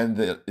and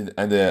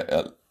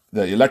the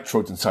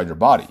electrodes inside your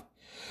body.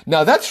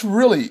 Now, that's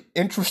really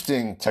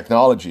interesting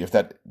technology, if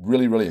that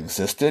really, really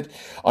existed.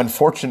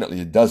 Unfortunately,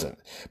 it doesn't.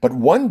 But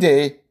one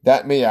day,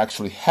 that may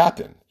actually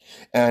happen.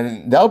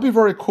 And that would be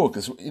very cool,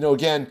 because,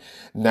 again,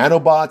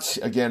 nanobots,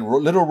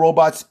 little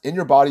robots in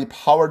your body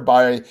powered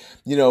by,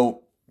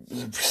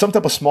 some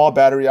type of small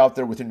battery out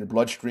there within your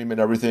bloodstream and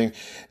everything.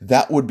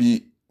 That would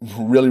be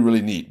really,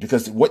 really neat,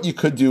 because what you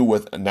could do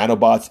with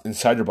nanobots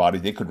inside your body,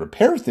 they could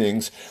repair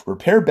things,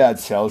 repair bad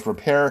cells,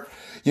 repair,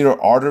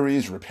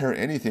 arteries, repair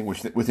anything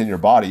within your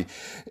body.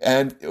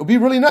 And it would be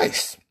really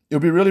nice. It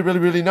would be really, really,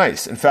 really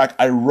nice. In fact,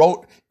 I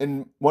wrote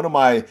in one of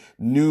my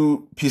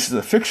new pieces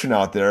of fiction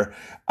out there,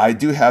 I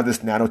do have this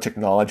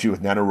nanotechnology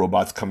with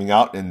nanorobots coming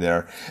out in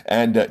there,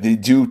 and they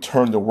do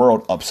turn the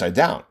world upside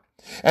down.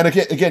 And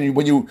again,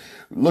 when you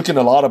look in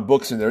a lot of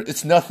books in there,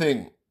 it's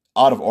nothing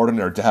out of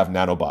ordinary to have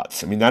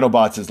nanobots. I mean,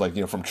 nanobots is like,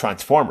 from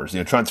Transformers.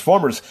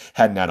 Transformers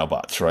had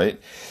nanobots,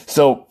 right?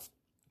 So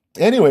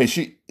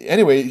She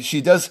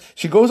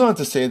goes on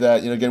to say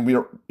that, again,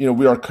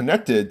 we are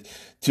connected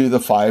to the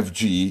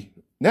 5G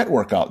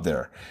network out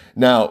there.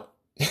 Now,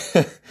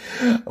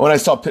 when I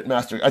saw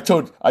Pitmaster, I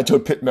told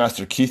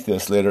Pitmaster Keith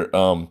this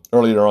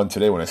earlier on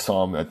today when I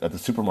saw him at the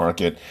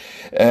supermarket.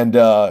 And,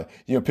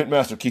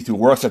 Pitmaster Keith, who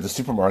works at the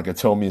supermarket,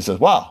 told me, he says,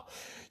 wow,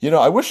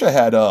 I wish I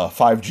had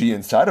 5G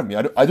inside of me.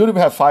 I don't even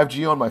have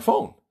 5G on my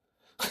phone.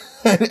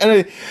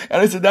 and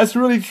I said, that's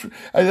really true.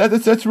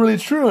 That's really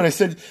true. And I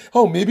said,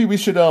 oh, maybe we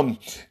should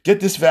get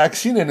this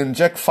vaccine and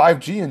inject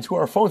 5G into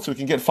our phones so we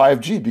can get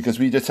 5G, because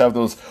we just have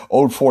those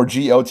old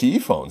 4G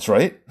LTE phones,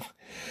 right?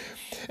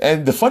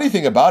 And the funny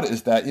thing about it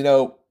is that,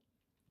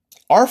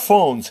 our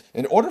phones,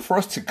 in order for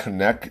us to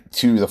connect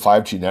to the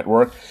 5G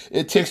network,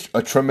 it takes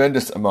a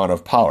tremendous amount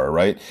of power,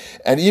 right?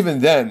 And even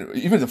then,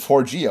 even the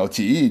 4G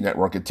LTE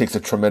network, it takes a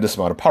tremendous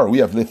amount of power. We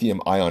have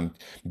lithium ion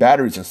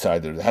batteries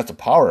inside there that has to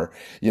power,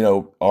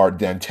 the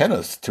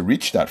antennas to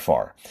reach that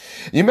far.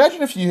 You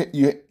imagine if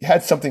you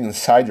had something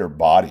inside your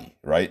body,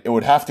 right? It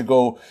would have to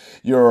go,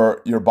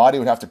 your body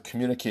would have to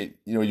communicate,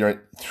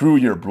 through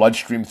your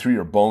bloodstream, through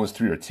your bones,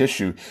 through your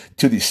tissue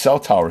to these cell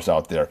towers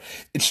out there.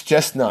 It's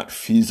just not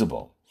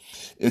feasible.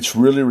 It's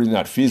really, really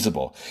not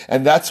feasible.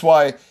 And that's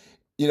why,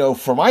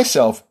 for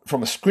myself,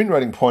 from a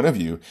screenwriting point of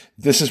view,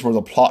 this is where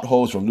the plot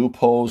holes or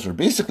loopholes, or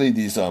basically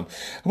these, I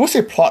will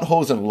say plot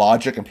holes in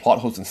logic and plot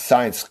holes in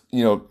science,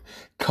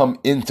 come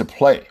into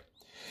play.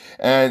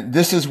 And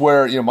this is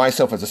where,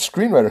 myself as a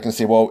screenwriter can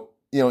say, well,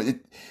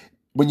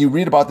 when you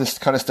read about this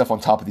kind of stuff on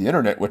top of the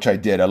internet, which I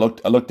did, I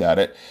looked at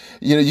it,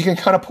 you can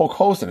kind of poke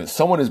holes in it.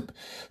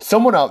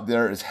 Someone out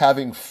there is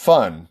having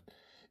fun,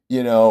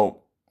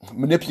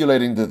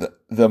 manipulating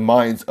the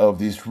minds of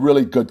these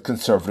really good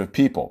conservative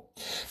people.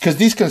 Because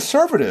these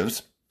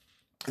conservatives,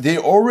 they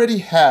already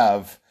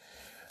have,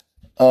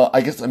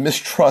 a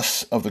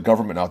mistrust of the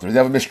government out there. They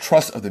have a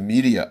mistrust of the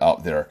media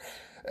out there.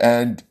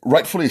 And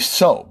rightfully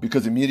so,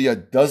 because the media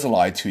does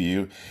lie to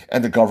you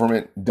and the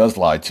government does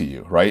lie to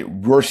you, right?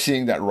 We're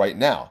seeing that right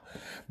now.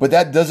 But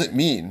that doesn't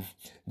mean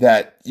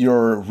that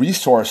your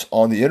resource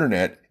on the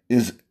internet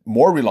is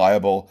more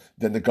reliable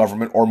than the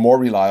government or more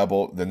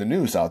reliable than the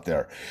news out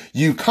there.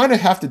 You kind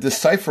of have to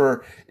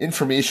decipher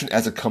information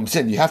as it comes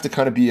in. You have to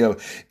kind of be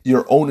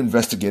your own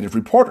investigative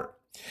reporter.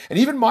 And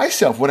even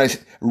myself, when I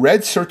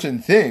read certain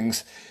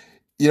things,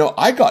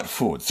 I got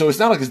fooled. So it's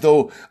not like as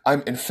though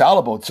I'm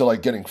infallible to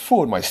like getting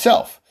fooled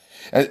myself.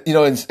 And,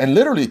 and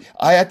literally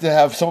I had to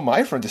have some of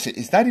my friends to say,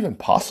 is that even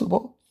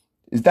possible?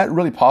 Is that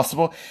really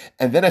possible?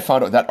 And then I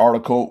found out that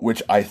article,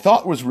 which I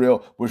thought was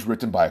real, was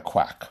written by a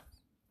quack.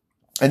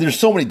 And there's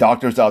so many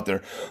doctors out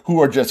there who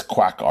are just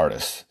quack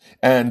artists.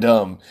 And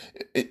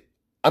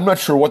I'm not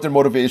sure what their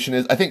motivation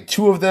is. I think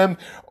two of them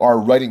are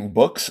writing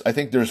books. I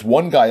think there's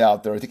one guy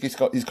out there, I think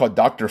he's called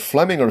Dr.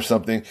 Fleming or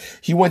something.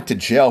 He went to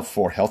jail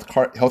for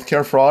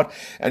healthcare fraud.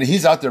 And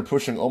he's out there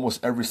pushing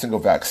almost every single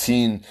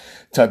vaccine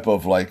type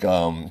of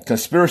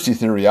conspiracy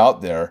theory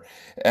out there.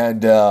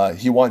 And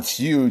he wants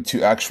you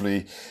to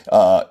actually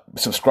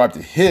subscribe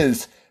to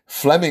his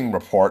Fleming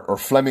report or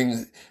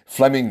Fleming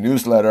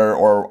newsletter,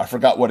 or I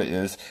forgot what it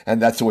is, and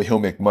that's the way he'll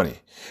make money,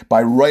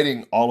 by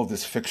writing all of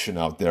this fiction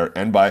out there.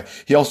 And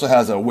he also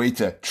has a way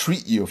to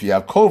treat you if you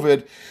have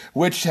COVID,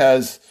 which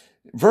has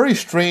very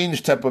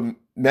strange type of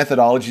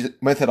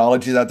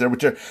methodologies out there,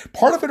 which are,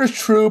 part of it is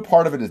true,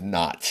 part of it is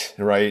not,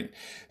 right?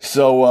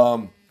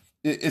 So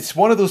it's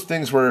one of those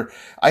things where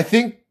I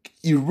think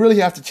you really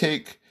have to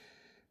take,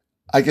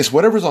 I guess,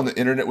 whatever's on the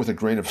internet with a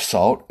grain of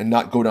salt and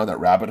not go down that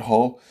rabbit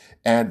hole.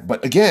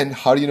 But again,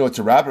 how do you know it's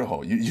a rabbit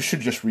hole? You should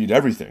just read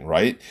everything,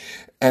 right?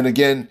 And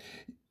again,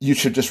 you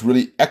should just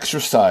really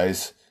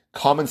exercise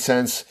common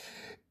sense,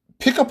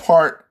 pick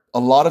apart a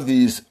lot of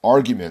these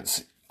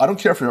arguments. I don't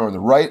care if you're on the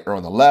right or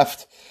on the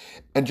left,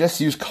 and just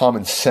use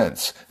common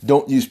sense.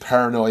 Don't use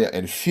paranoia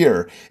and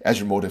fear as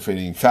your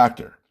motivating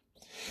factor.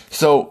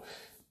 So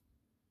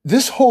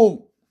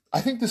I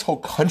think this whole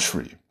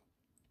country,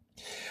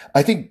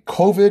 I think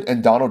COVID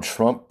and Donald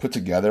Trump put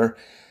together,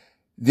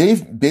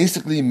 they've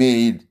basically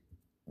made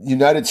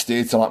United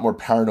States a lot more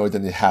paranoid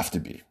than they have to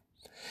be.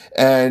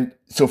 And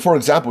so, for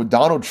example,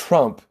 Donald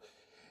Trump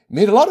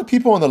made a lot of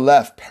people on the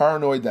left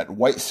paranoid that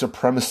white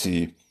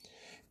supremacy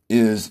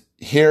is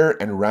here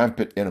and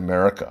rampant in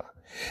America.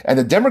 And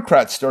the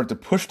Democrats started to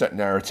push that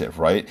narrative,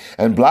 right?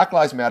 And Black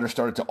Lives Matter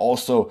started to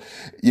also,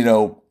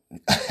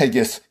 I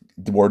guess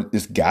the word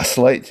is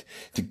gaslight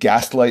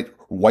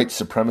white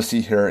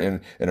supremacy here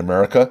in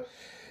America.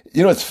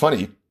 It's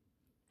funny.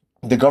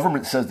 The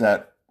government says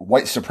that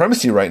white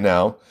supremacy right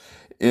now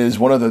is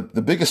one of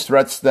the biggest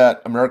threats that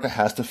America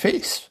has to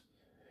face.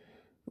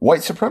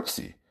 White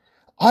supremacy.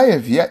 I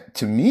have yet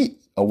to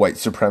meet a white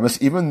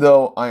supremacist, even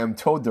though I am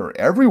told they're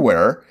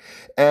everywhere,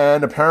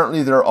 and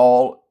apparently they're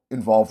all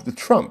involved with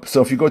Trump.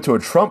 So if you go to a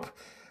Trump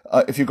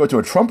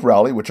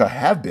rally, which I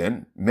have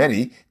been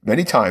many,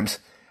 many times,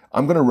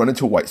 I'm going to run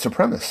into a white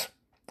supremacist.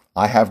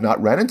 I have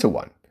not ran into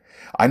one.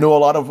 I know a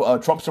lot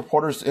of Trump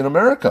supporters in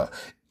America,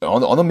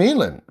 on the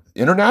mainland,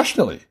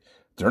 internationally.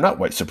 They're not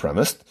white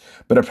supremacists,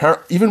 but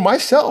apparently, even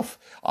myself,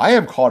 I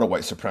am called a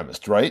white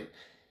supremacist, right?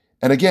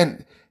 And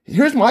again,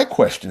 here's my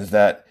question is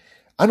that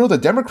I know the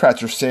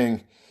Democrats are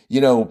saying,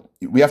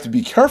 we have to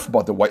be careful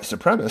about the white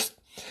supremacist.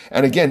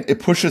 And again, it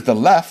pushes the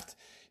left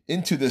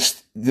into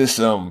this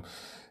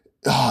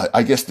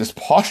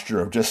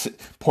posture of just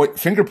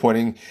finger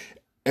pointing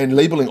and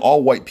labeling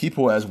all white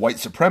people as white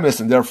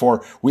supremacists. And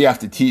therefore we have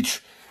to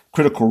teach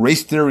critical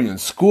race theory in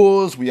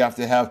schools. We have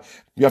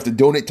to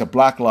donate to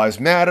Black Lives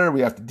Matter.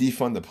 We have to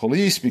defund the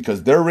police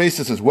because they're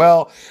racist as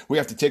well. We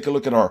have to take a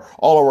look at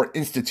all of our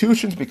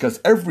institutions because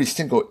every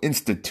single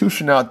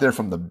institution out there,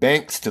 from the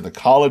banks to the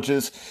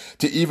colleges,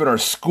 to even our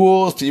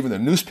schools, to even the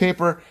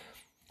newspaper,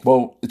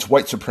 well, it's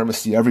white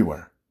supremacy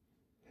everywhere.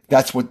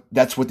 That's what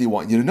they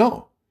want you to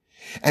know.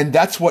 And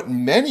that's what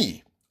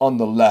many on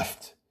the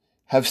left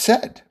have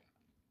said.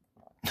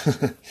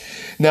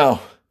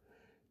 Now,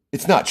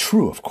 it's not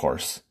true, of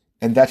course,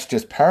 and that's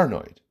just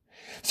paranoid.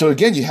 So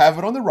again, you have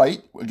it on the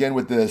right, again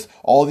with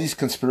all these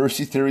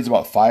conspiracy theories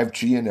about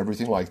 5G and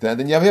everything like that.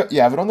 Then you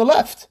have it on the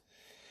left.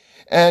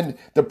 And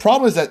the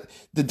problem is that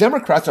the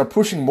Democrats are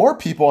pushing more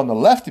people on the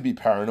left to be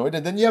paranoid,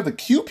 and then you have the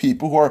Q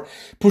people who are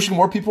pushing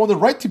more people on the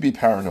right to be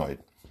paranoid.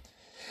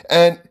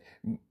 And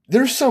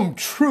there's some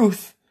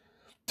truth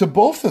to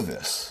both of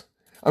this.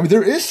 I mean,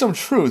 there is some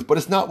truth, but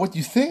it's not what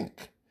you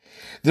think.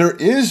 There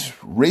is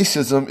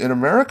racism in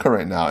America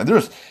right now, and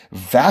there's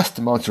vast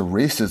amounts of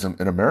racism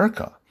in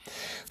America.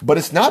 But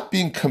it's not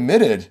being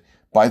committed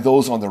by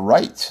those on the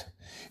right.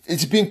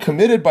 It's being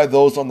committed by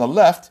those on the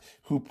left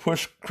who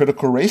push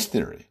critical race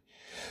theory.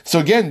 So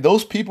again,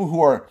 those people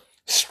who are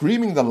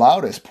screaming the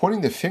loudest,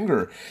 pointing the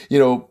finger,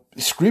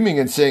 screaming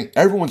and saying,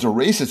 everyone's a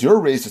racist,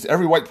 you're a racist,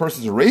 every white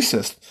person's a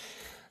racist.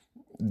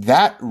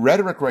 That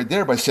rhetoric right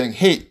there by saying,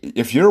 hey,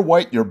 if you're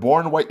white, you're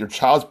born white, your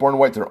child's born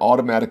white, they're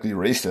automatically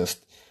racist.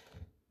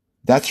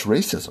 That's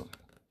racism.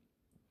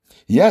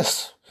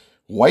 Yes,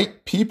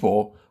 white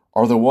people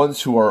are the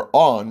ones who are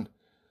not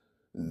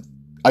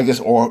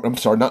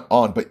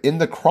on, but in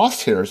the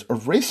crosshairs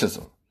of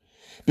racism.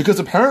 Because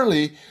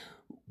apparently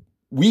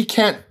they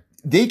can't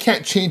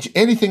change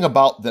anything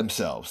about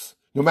themselves.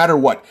 No matter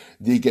what.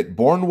 They get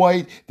born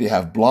white, they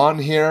have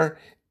blonde hair,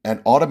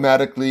 and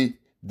automatically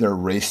they're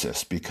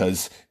racist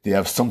because they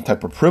have some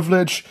type of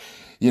privilege.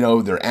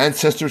 Their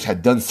ancestors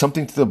had done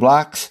something to the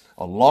blacks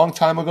a long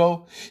time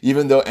ago,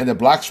 and the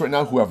blacks right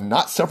now who have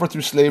not suffered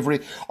through slavery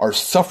are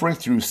suffering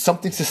through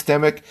something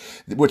systemic,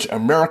 which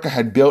America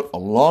had built a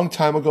long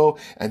time ago.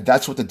 And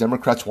that's what the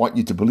Democrats want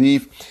you to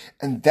believe.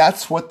 And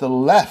that's what the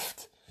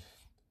left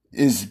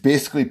is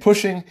basically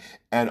pushing.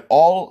 And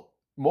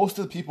most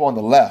of the people on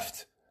the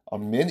left,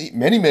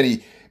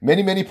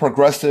 many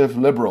progressive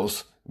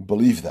liberals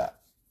believe that.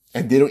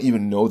 And they don't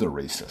even know they're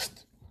racist.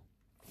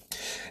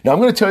 Now, I'm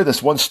going to tell you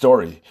this one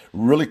story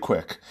really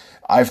quick.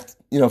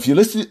 If you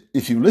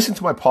listen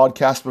to my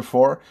podcast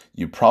before,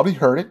 you probably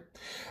heard it.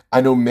 I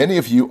know many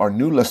of you are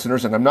new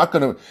listeners, and I'm not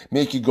going to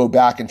make you go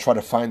back and try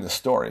to find the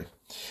story.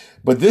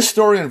 But this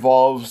story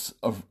involves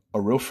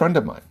a real friend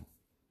of mine.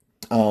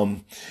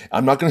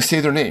 I'm not going to say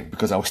their name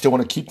because I still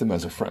want to keep them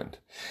as a friend.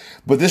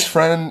 But this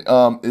friend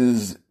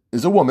is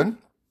a woman,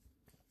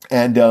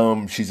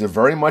 and she's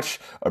very much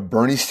a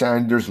Bernie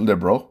Sanders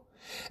liberal.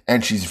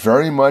 And she's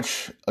very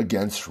much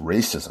against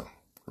racism,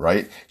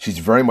 right? She's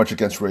very much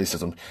against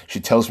racism. She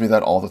tells me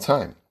that all the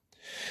time.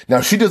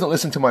 Now, she doesn't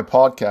listen to my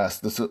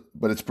podcast,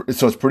 but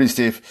it's pretty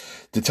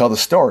safe to tell the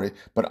story,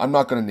 but I'm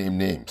not going to name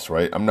names,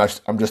 right? I'm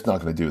just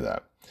not going to do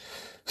that.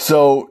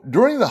 So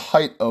during the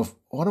height of,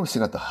 well, I don't say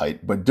not the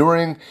height, but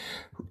during,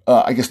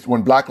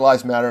 when Black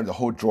Lives Matter and the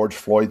whole George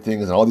Floyd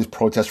thing and all these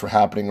protests were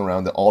happening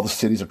around all the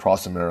cities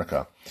across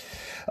America,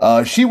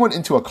 she went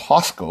into a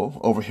Costco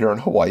over here in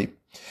Hawaii,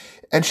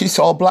 and she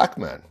saw a black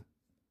man.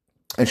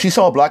 And she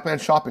saw a black man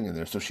shopping in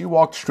there. So she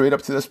walked straight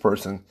up to this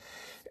person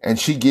and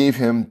she gave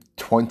him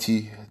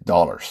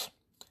 $20.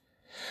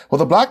 Well,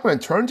 the black man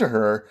turned to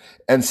her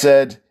and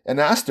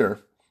asked her,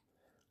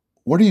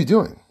 "What are you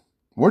doing?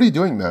 What are you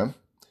doing, ma'am?"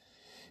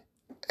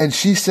 And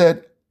she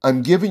said,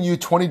 "I'm giving you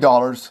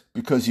 $20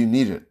 because you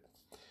need it."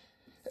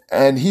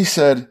 And he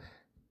said,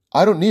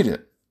 "I don't need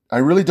it. I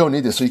really don't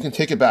need it. So you can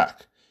take it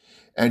back."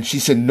 And she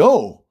said,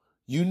 "No,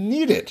 you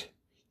need it.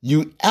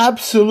 You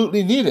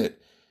absolutely need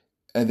it."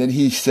 And then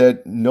he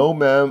said, "No,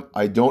 ma'am,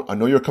 I don't. I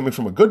know you're coming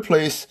from a good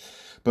place,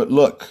 but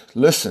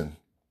listen,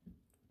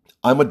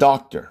 I'm a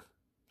doctor.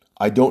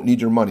 I don't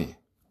need your money.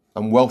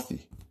 I'm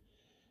wealthy."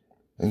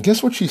 And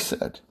guess what she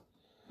said?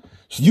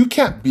 "You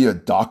can't be a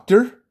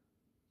doctor.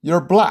 You're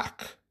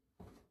black.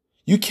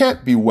 You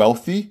can't be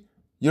wealthy.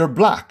 You're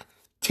black.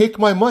 Take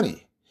my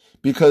money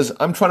because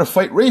I'm trying to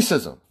fight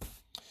racism."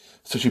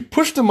 So she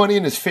pushed the money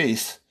in his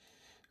face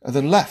and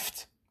then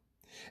left.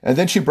 And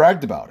then she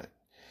bragged about it.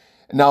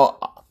 Now,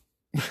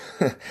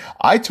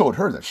 I told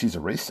her that she's a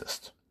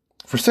racist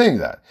for saying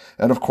that.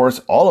 And of course,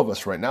 all of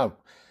us right now,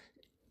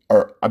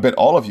 or I bet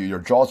all of you, your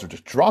jaws are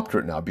just dropped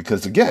right now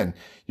because again,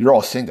 you're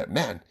all saying that,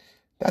 man,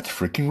 that's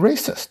freaking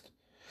racist.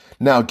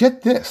 Now,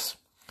 get this.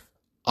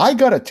 I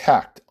got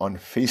attacked on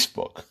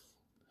Facebook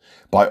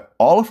by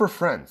all of her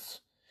friends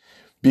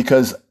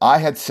because I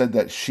had said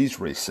that she's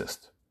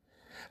racist.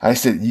 I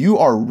said, you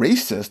are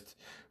racist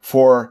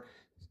for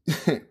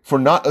for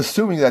not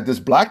assuming that this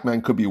black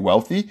man could be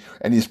wealthy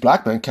and this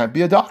black man can't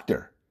be a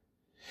doctor.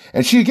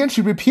 And she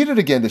repeated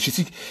again that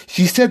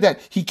she said that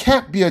he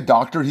can't be a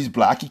doctor, he's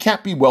black, he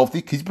can't be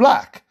wealthy, he's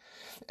black.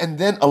 And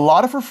then a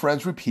lot of her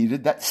friends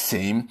repeated that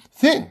same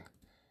thing,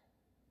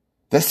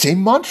 that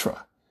same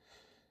mantra.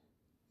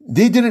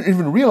 They didn't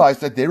even realize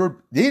that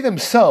they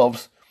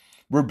themselves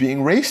were being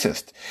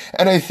racist.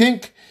 And I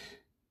think,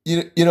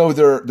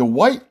 they're the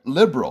white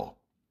liberal,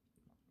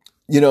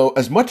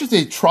 as much as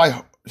they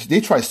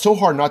try so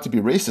hard not to be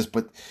racist,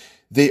 but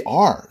they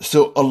are.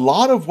 So a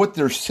lot of what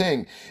they're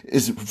saying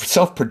is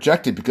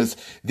self-projected because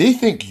they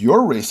think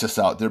you're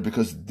racist out there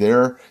because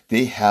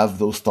they have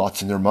those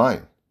thoughts in their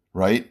mind,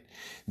 right?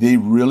 They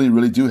really,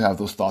 really do have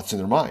those thoughts in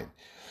their mind.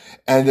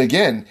 And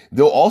again,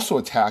 they'll also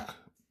attack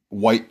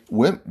white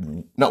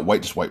women, not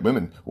white, just white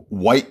women,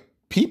 white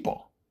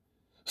people.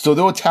 So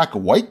they'll attack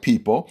white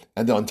people,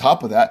 and then on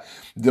top of that,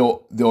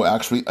 they'll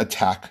actually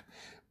attack,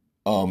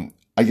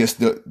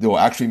 they'll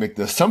actually make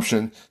the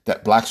assumption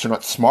that blacks are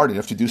not smart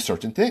enough to do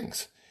certain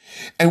things.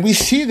 And we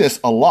see this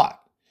a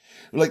lot.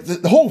 Like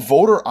the whole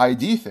voter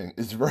ID thing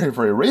is very,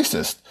 very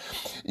racist.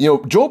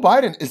 Joe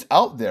Biden is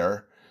out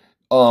there,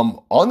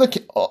 on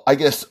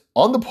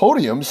the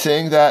podium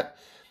saying that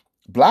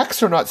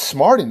blacks are not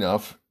smart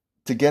enough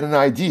to get an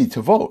ID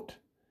to vote.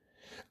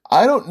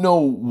 I don't know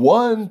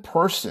one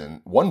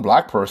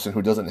black person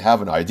who doesn't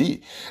have an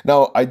ID.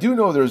 Now, I do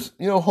know there's,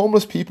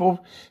 homeless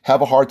people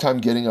have a hard time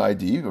getting an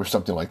ID or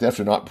something like that. If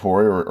they're not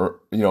poor or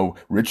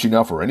rich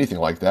enough or anything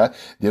like that,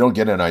 they don't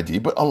get an ID,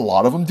 but a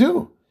lot of them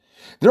do.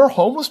 There are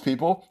homeless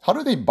people. How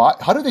do they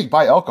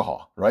buy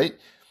alcohol, right?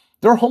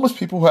 There are homeless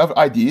people who have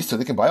IDs so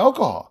they can buy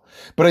alcohol.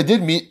 But I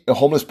did meet a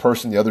homeless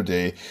person the other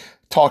day,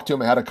 talked to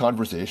him, I had a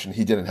conversation.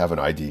 He didn't have an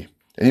ID.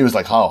 And he was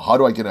like, how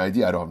do I get an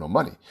ID? I don't have no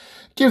money.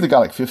 Gave the guy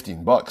like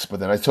 $15, but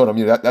then I told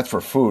him, that's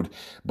for food.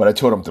 But I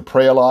told him to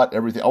pray a lot,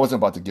 everything. I wasn't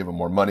about to give him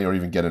more money or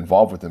even get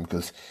involved with him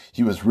because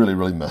he was really,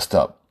 really messed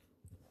up.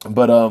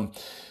 But,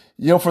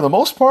 for the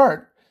most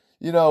part,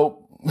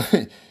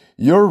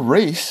 your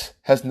race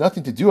has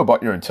nothing to do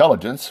about your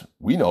intelligence.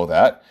 We know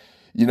that,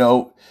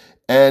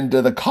 and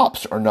the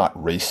cops are not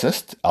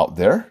racist out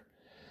there.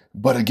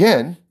 But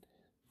again,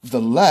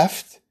 the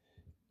left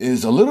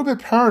is a little bit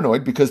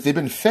paranoid because they've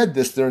been fed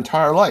this their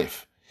entire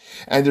life.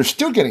 And they're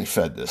still getting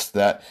fed this,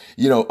 that,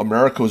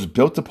 America was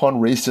built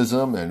upon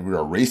racism and we're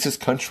a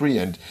racist country.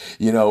 And,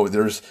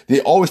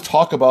 they always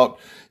talk about,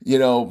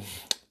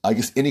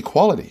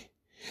 inequality.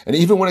 And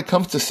even when it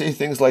comes to say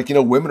things like,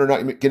 women are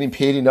not getting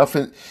paid enough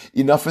in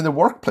the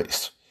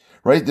workplace,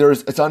 right?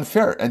 It's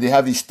unfair. And they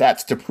have these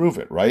stats to prove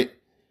it, right?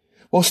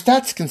 Well,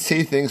 stats can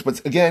say things,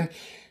 but again,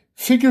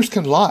 figures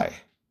can lie.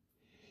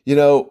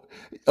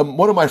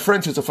 One of my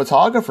friends who's a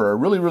photographer, a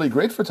really, really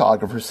great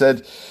photographer,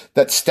 said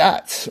that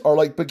stats are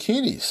like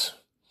bikinis.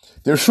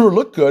 They sure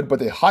look good, but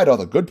they hide all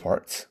the good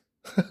parts.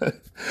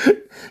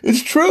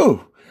 It's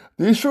true.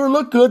 They sure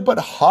look good, but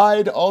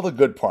hide all the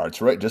good parts,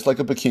 right? Just like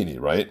a bikini,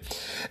 right?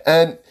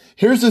 And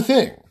here's the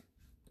thing.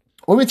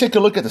 When we take a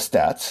look at the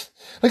stats,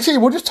 like say,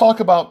 we'll just talk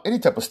about any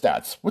type of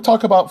stats. We'll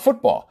talk about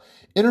football,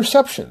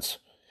 interceptions.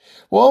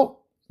 Well,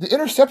 the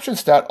interception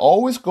stat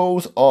always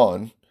goes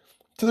on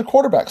to the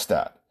quarterback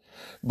stat.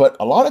 But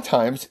a lot of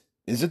times,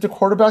 is it the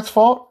quarterback's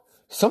fault?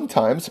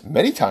 Sometimes,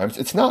 many times,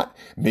 it's not.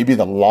 Maybe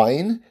the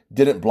line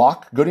didn't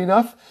block good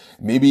enough.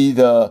 Maybe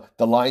the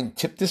line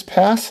tipped this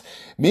pass.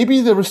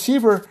 Maybe the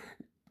receiver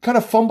kind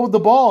of fumbled the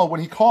ball when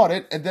he caught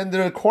it, and then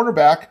the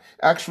cornerback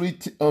actually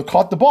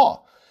caught the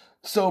ball.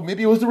 So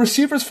maybe it was the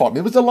receiver's fault.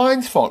 Maybe it was the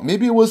line's fault.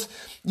 Maybe it was,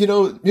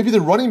 maybe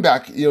the running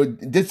back,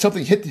 did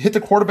something, hit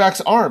the quarterback's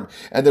arm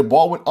and the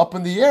ball went up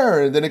in the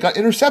air and then it got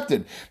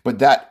intercepted. But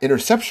that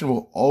interception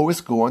will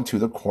always go onto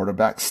the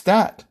quarterback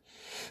stat.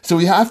 So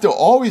we have to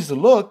always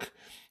look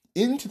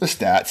into the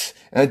stats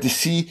and to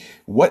see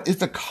what is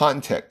the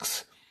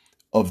context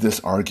of this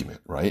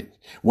argument, right?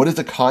 What is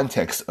the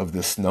context of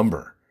this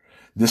number,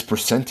 this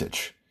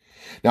percentage?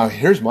 Now,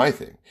 here's my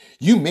thing.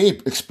 You may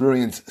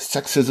experience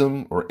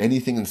sexism or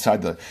anything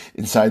inside the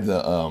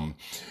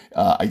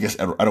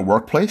at a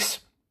workplace,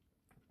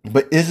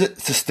 but is it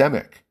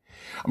systemic?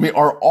 I mean,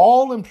 are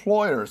all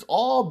employers,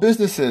 all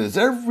businesses,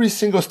 every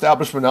single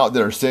establishment out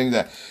there saying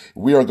that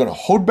we are going to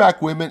hold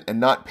back women and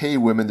not pay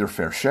women their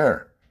fair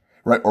share,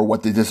 right? Or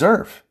what they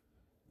deserve,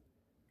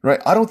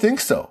 right? I don't think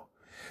so.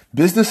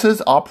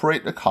 Businesses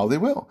operate like how they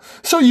will.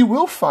 So you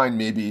will find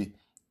maybe,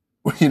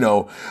 where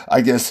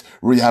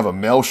you have a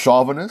male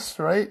chauvinist,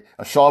 right?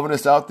 A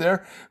chauvinist out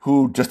there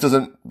who just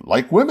doesn't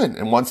like women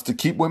and wants to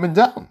keep women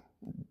down.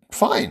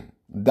 Fine.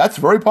 That's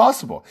very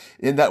possible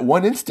in that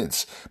one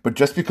instance. But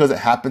just because it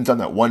happens on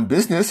that one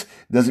business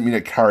doesn't mean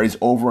it carries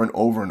over and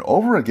over and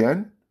over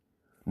again.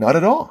 Not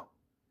at all.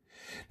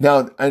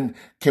 Now, and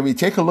can we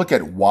take a look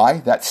at why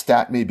that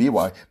stat may be,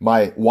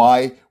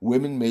 why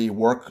women may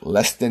work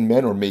less than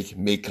men or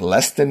make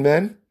less than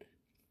men?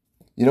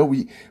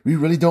 We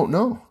really don't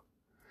know.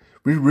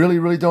 We really,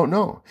 really don't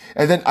know.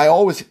 And then I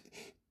always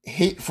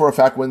hate for a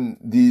fact when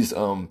these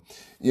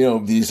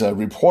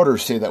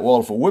reporters say that, well,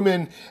 if a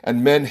women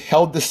and men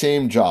held the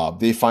same job,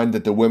 they find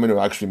that the women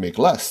will actually make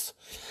less.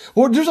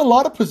 Well, there's a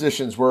lot of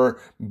positions where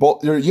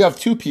you have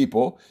two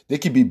people, they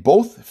could be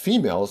both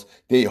females,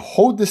 they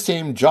hold the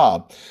same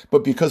job,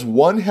 but because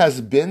one has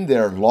been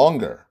there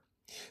longer,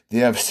 they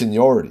have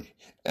seniority.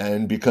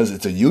 And because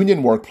it's a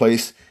union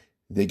workplace,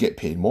 they get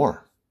paid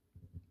more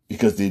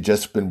because they've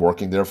just been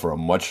working there for a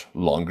much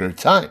longer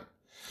time.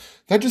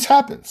 That just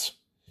happens.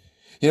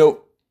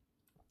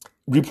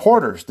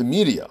 Reporters, the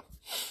media,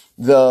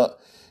 the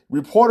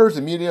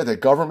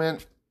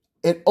government,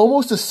 it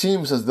almost just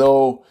seems as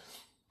though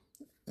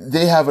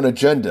they have an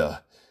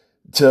agenda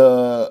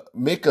to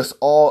make us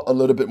all a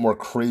little bit more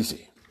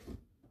crazy.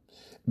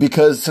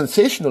 Because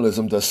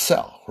sensationalism does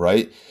sell,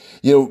 right?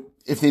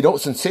 If they don't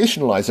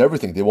sensationalize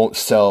everything, they won't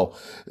sell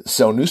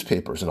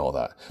newspapers and all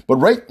that. But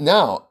right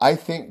now, I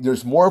think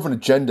there's more of an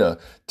agenda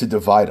to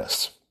divide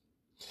us.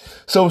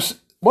 So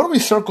why don't we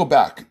circle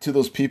back to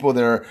those people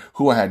there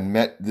who I had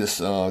met this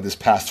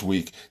past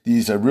week?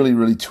 These are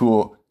really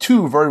two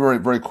very, very,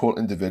 very cool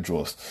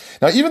individuals.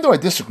 Now, even though I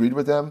disagreed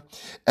with them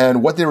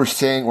and what they were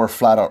saying were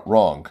flat out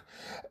wrong,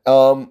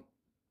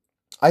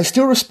 I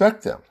still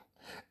respect them.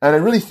 And I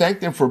really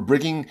thank them for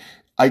bringing,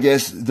 I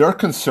guess, their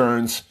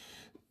concerns,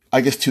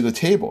 I guess, to the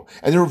table.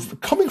 And they're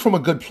coming from a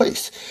good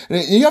place.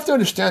 And you have to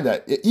understand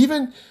that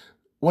even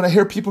when I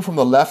hear people from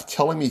the left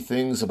telling me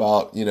things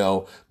about,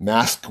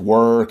 mask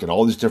work and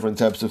all these different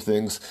types of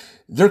things,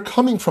 they're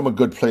coming from a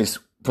good place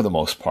for the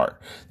most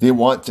part. They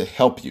want to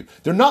help you.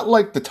 They're not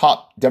like the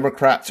top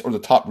Democrats or the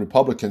top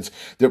Republicans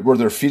where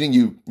they're feeding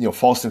you,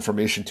 false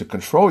information to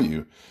control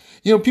you.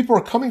 People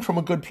are coming from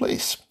a good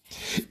place.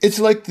 It's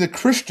like the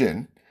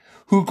Christian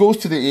who goes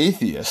to the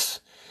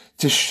atheist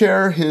to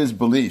share his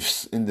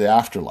beliefs in the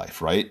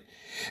afterlife, right?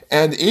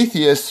 And the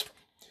atheists,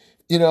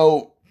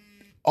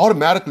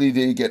 automatically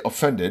they get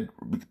offended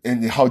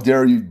and how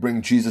dare you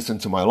bring Jesus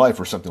into my life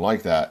or something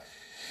like that.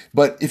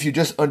 But if you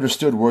just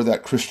understood where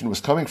that Christian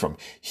was coming from,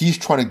 he's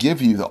trying to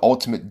give you the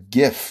ultimate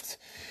gift,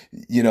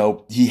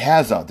 he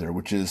has out there,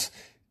 which is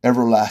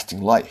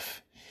everlasting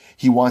life.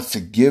 He wants to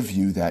give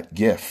you that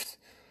gift,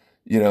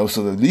 so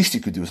the least you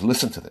could do is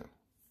listen to them.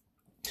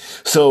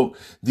 So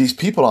these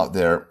people out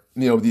there,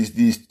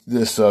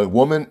 this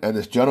woman and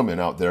this gentleman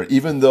out there,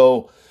 even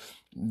though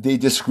they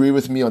disagree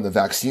with me on the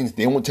vaccines,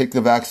 they won't take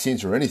the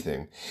vaccines or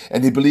anything.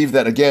 And they believe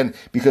that, again,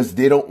 because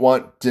they don't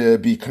want to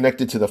be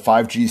connected to the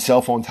 5G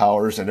cell phone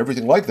towers and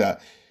everything like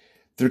that,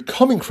 they're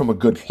coming from a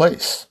good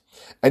place.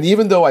 And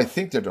even though I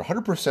think that they're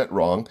 100%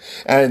 wrong,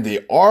 and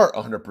they are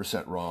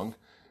 100% wrong,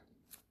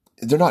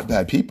 they're not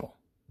bad people.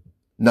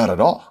 Not at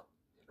all.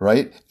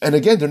 Right? And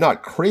again, they're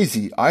not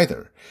crazy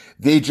either.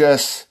 They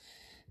just,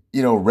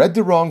 read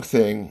the wrong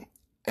thing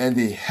and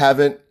they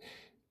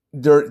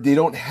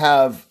don't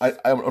have,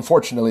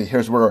 unfortunately,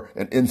 here's where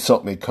an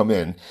insult may come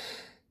in.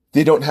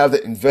 They don't have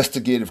the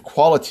investigative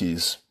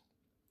qualities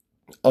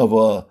of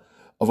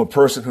a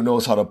person who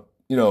knows how to,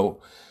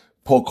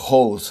 poke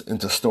holes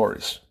into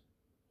stories,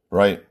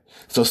 right?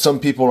 So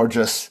some people are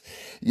just,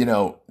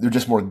 they're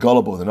just more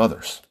gullible than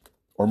others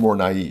or more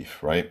naive,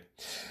 right?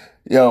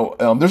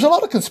 There's a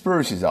lot of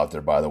conspiracies out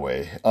there, by the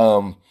way.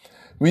 I'm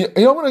going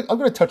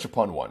to touch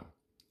upon one.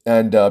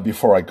 And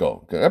before I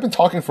go, I've been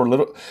talking for a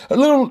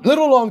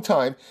little long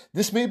time.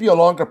 This may be a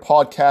longer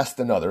podcast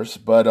than others,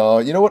 but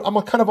you know what? I'm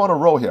kind of on a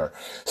roll here.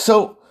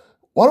 So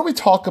why don't we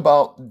talk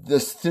about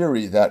this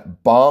theory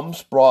that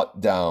bombs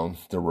brought down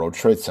the World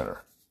Trade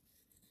Center?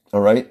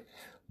 All right,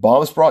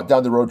 bombs brought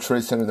down the World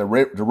Trade Center.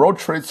 The World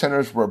Trade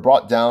Centers were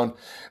brought down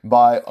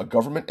by a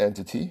government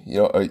entity.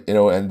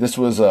 And this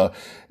was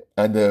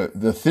and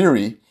the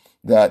theory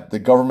that the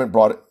government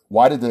brought it.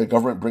 Why did the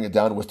government bring it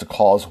down? Was to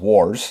cause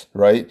wars,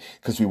 right?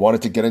 Because we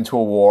wanted to get into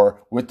a war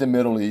with the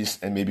Middle East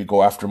and maybe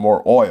go after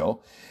more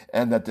oil.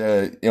 And that,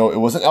 it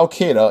wasn't Al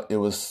Qaeda. It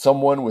was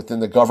someone within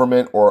the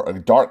government or a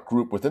dark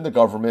group within the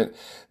government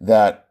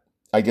that,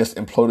 I guess,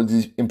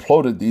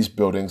 imploded these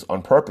buildings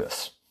on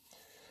purpose.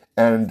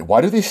 And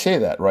why do they say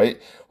that,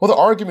 right? Well, the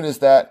argument is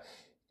that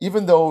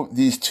even though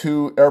these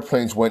two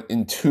airplanes went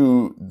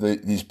into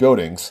these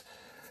buildings,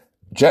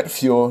 jet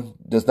fuel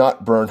does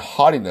not burn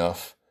hot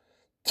enough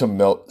to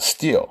melt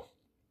steel.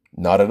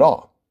 Not at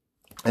all.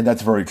 And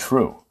that's very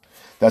true.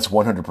 That's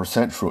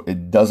 100% true.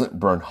 It doesn't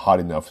burn hot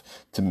enough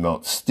to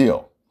melt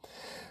steel.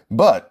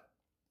 But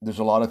there's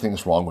a lot of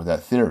things wrong with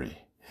that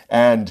theory.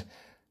 And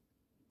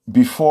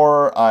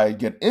before I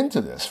get into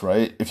this,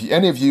 right, if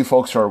any of you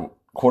folks are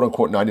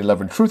quote-unquote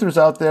 9/11 truthers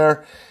out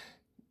there,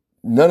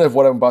 none of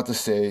what I'm about to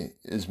say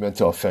is meant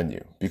to offend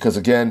you. Because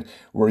again,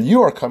 where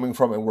you are coming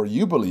from and where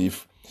you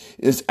believe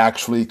is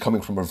actually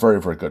coming from a very,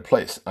 very good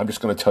place. I'm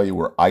just going to tell you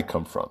where I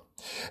come from.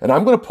 And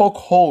I'm going to poke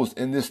holes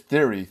in this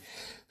theory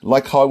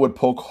like how I would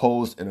poke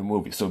holes in a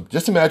movie. So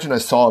just imagine I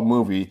saw a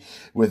movie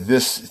with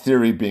this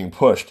theory being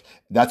pushed.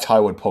 That's how I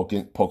would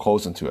poke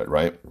holes into it,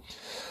 right?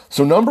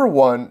 So number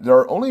one,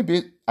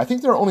 I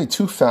think there are only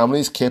two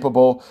families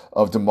capable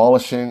of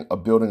demolishing a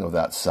building of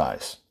that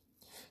size.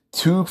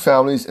 two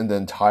families in the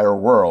entire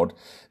world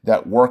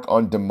that work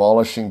on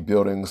demolishing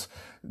buildings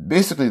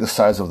basically the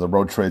size of the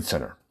World Trade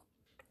Center.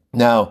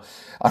 Now,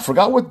 I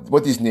forgot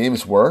what these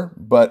names were,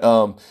 but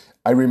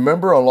I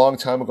remember a long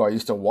time ago I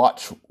used to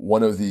watch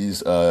one of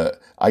these,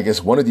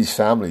 one of these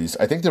families.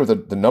 I think they were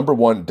the number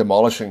one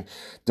demolishing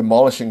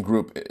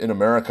group in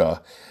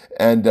America,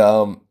 and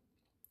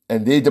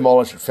they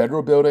demolished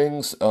federal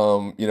buildings,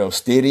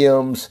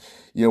 stadiums.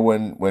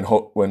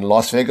 When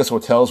Las Vegas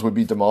hotels would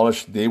be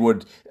demolished, they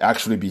would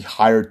actually be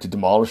hired to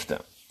demolish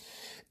them.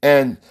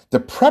 And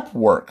the prep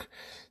work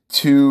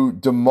to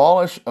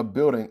demolish a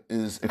building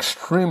is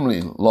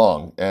extremely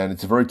long, and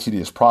it's a very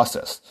tedious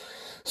process.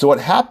 So what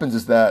happens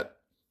is that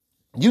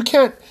you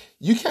can't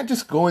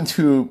just go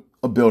into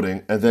a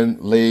building and then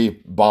lay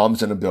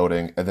bombs in a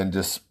building and then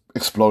just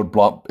explode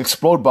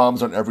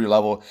bombs on every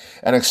level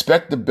and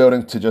expect the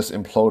building to just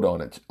implode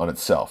on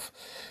itself.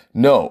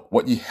 No,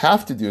 what you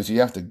have to do is you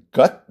have to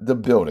gut the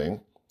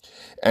building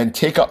and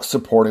take out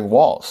supporting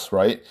walls,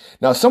 right?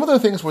 Now, some of the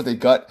things where they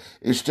gut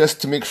is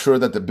just to make sure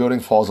that the building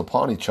falls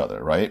upon each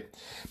other, right?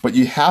 But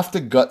you have to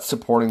gut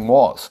supporting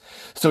walls.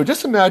 So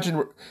just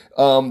imagine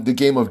the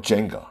game of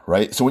Jenga,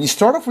 right? So when you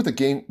start off with the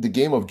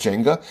game of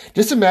Jenga,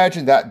 just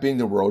imagine that being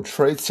the World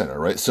Trade Center,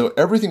 right? So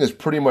everything is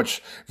pretty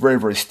much very,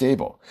 very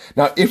stable.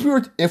 Now, if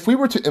we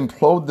were to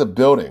implode the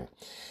building,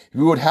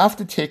 we would have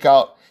to take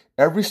out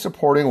every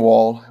supporting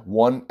wall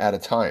one at a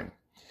time.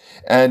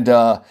 And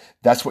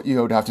that's what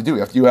you would have to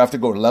do. You have to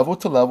go level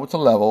to level to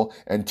level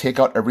and take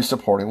out every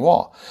supporting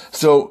wall.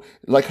 So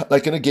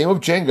like in a game of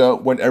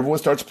Jenga, when everyone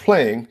starts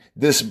playing,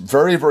 this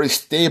very, very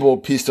stable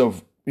piece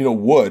of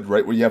wood,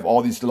 right, where you have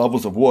all these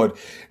levels of wood,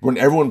 when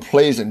everyone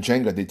plays in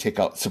Jenga, they take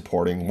out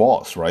supporting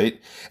walls, right?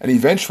 And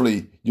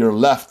eventually you're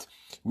left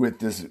with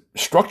this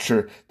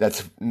structure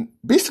that's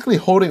basically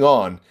holding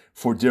on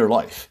for dear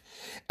life.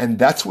 And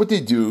that's what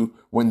they do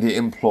when they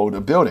implode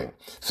a building.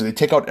 So they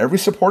take out every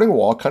supporting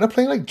wall, kind of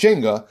playing like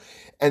Jenga.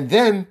 And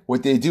then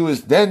what they do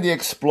is then they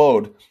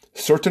explode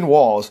certain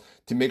walls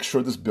to make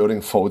sure this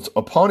building folds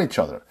upon each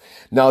other.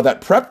 Now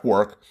that prep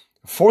work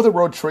for the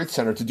World Trade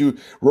Center to do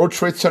World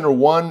Trade Center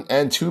 1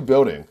 and 2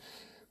 building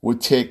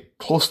would take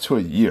close to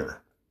a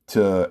year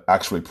to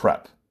actually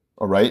prep.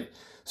 All right.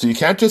 So you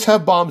can't just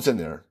have bombs in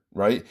there,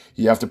 right?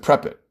 You have to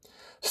prep it.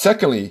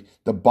 Secondly,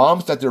 the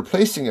bombs that they're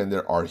placing in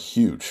there are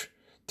huge.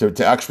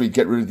 To actually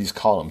get rid of these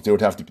columns,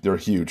 they're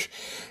huge.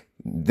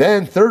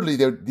 Then thirdly,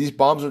 these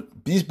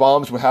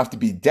bombs would have to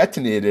be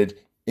detonated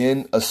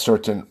in a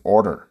certain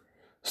order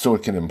so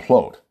it can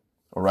implode.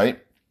 All right.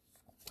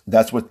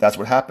 That's what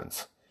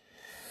happens.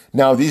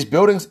 Now, these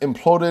buildings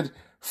imploded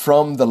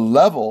from the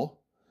level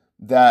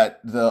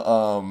that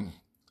the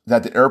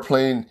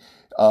airplane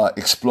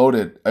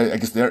exploded. I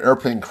guess the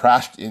airplane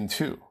crashed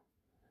into.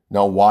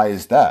 Now, why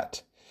is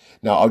that?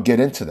 Now, I'll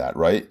get into that,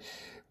 right?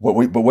 But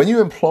when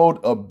you implode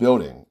a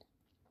building,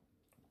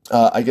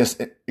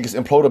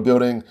 implode a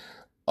building,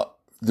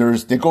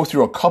 they go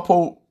through a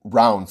couple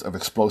rounds of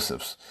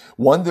explosives.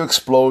 One to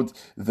explode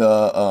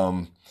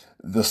the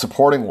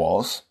supporting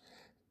walls,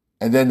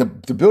 and then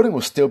the building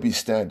will still be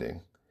standing.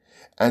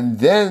 And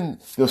then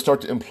they'll start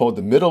to implode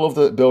the middle of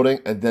the building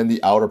and then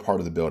the outer part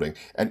of the building.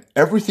 And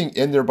everything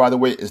in there, by the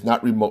way, is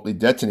not remotely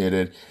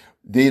detonated.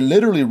 They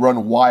literally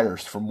run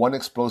wires from one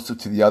explosive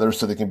to the other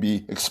so they can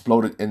be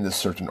exploded in this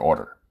certain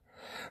order.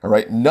 All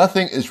right.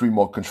 Nothing is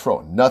remote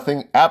control.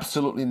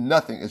 Absolutely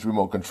nothing is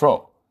remote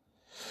control.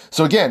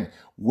 So again,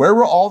 where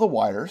were all the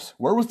wires?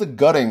 Where was the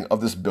gutting of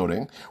this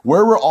building?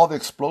 Where were all the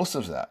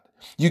explosives at?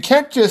 You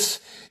can't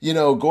just,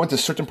 go into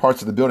certain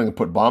parts of the building and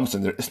put bombs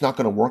in there. It's not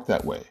going to work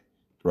that way,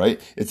 right?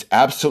 It's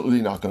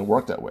absolutely not going to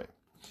work that way.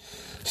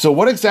 So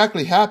what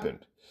exactly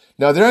happened?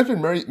 Now, there have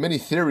been many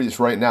theories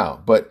right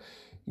now, but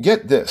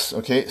get this,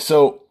 okay?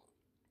 So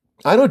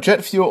I know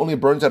jet fuel only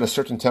burns at a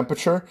certain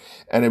temperature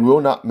and it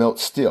will not melt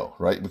steel,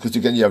 right? Because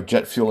again, you have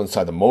jet fuel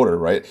inside the motor,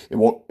 right? It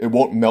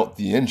won't melt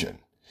the engine.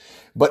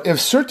 But if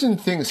certain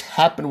things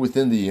happen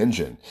within the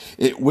engine,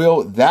 it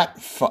will, that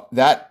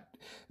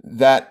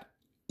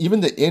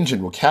even the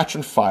engine will catch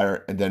on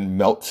fire and then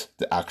melt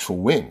the actual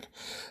wing.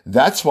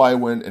 That's why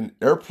when an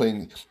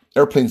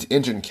airplane's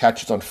engine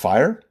catches on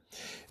fire,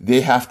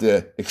 they have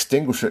to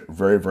extinguish it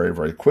very, very,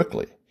 very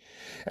quickly.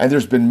 And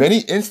there's been many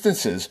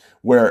instances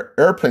where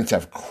airplanes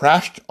have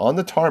crashed on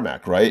the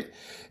tarmac, right?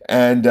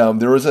 And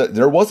there was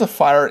a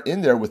fire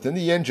in there within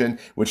the engine,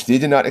 which they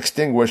did not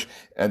extinguish,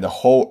 and the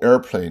whole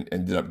airplane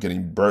ended up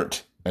getting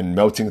burnt and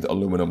melting the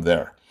aluminum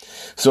there.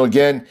 So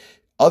again,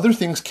 other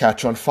things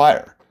catch on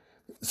fire.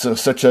 So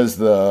such as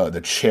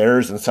the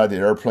chairs inside the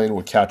airplane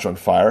will catch on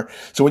fire.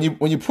 So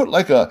when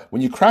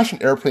you crash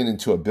an airplane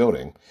into a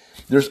building,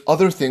 there's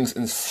other things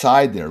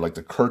inside there, like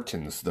the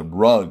curtains, the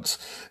rugs,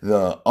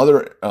 the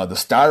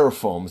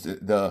styrofoams,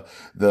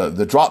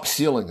 the drop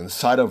ceiling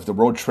inside of the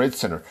World Trade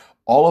Center.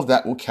 All of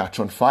that will catch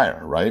on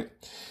fire, right?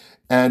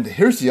 And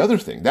here's the other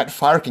thing. That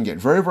fire can get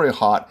very, very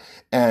hot.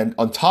 And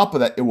on top of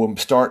that, it will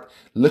start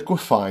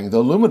liquefying the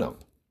aluminum.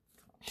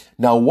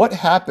 Now, what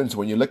happens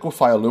when you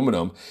liquefy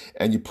aluminum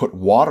and you put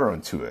water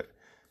onto it?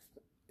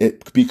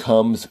 it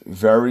becomes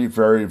very,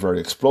 very, very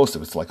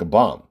explosive. It's like a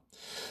bomb.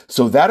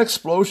 So that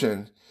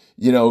explosion,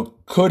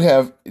 could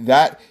have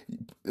that,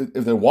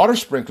 if the water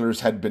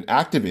sprinklers had been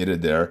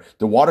activated there,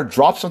 the water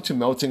drops onto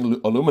melting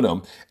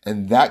aluminum,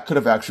 and that could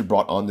have actually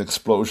brought on the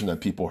explosion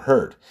that people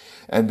heard.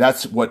 And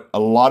that's what a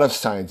lot of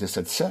scientists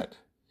had said.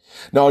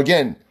 Now,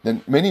 again,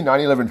 then many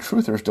 9/11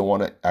 truthers don't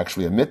want to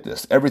actually admit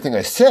this. Everything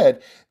I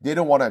said, they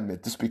don't want to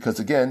admit this because,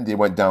 again, they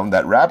went down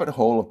that rabbit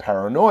hole of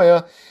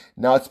paranoia.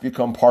 Now it's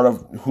become part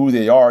of who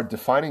they are,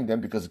 defining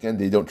them because, again,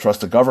 they don't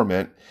trust the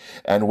government.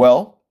 And,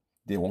 well,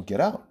 they won't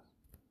get out.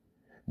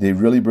 They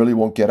really, really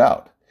won't get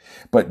out.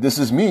 But this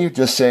is me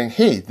just saying,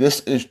 hey, this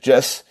is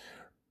just,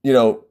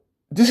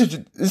 this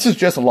is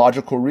just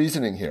logical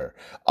reasoning here.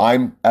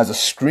 I'm, as a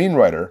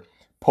screenwriter,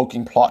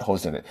 poking plot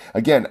holes in it.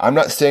 Again, I'm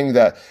not saying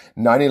that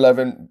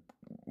 9/11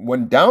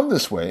 went down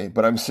this way,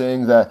 but I'm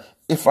saying that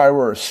if I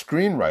were a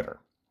screenwriter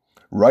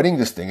writing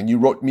this thing and you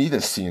wrote me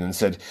this scene and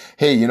said,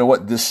 hey, you know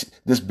what, this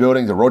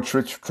building, the World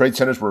Trade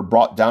Centers were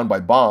brought down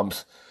by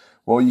bombs.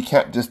 Well, you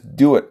can't just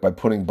do it by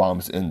putting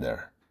bombs in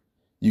there.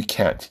 You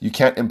can't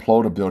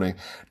implode a building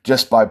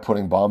just by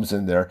putting bombs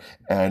in there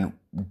and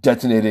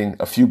detonating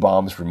a few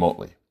bombs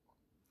remotely.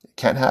 It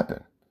can't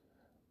happen.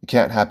 It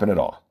can't happen at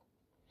all.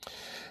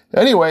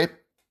 Anyway,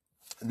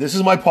 this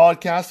is my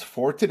podcast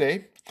for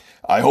today.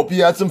 I hope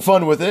you had some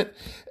fun with it.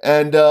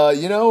 And,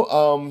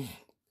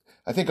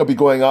 I think I'll be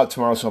going out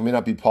tomorrow, so I may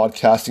not be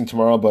podcasting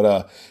tomorrow,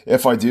 but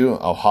if I do,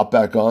 I'll hop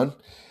back on.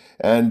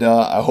 And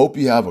I hope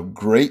you have a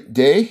great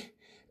day.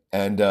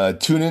 And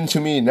tune in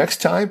to me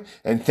next time.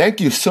 And thank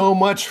you so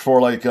much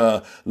for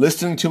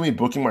listening to me,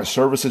 booking my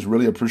services.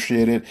 Really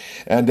appreciate it.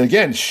 And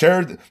again,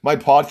 share my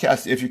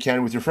podcast if you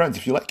can with your friends,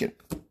 if you like it.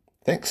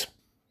 Thanks.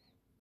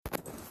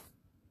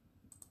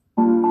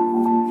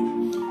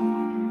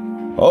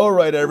 All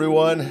right,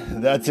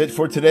 everyone. That's it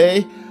for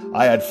today.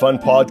 I had fun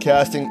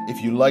podcasting.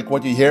 If you like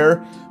what you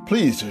hear,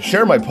 please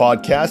share my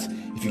podcast.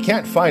 If you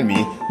can't find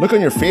me, look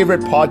on your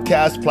favorite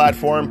podcast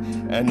platform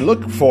and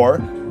look for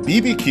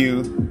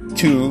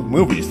BBQ2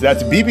 Movies.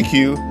 That's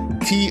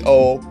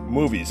BBQ-TO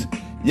Movies.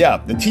 Yeah,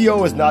 the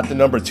TO is not the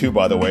number 2,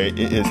 by the way.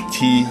 It is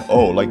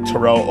TO, like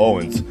Terrell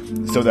Owens.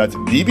 So that's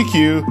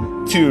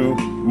BBQ2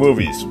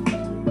 Movies.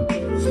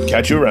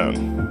 Catch you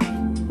around.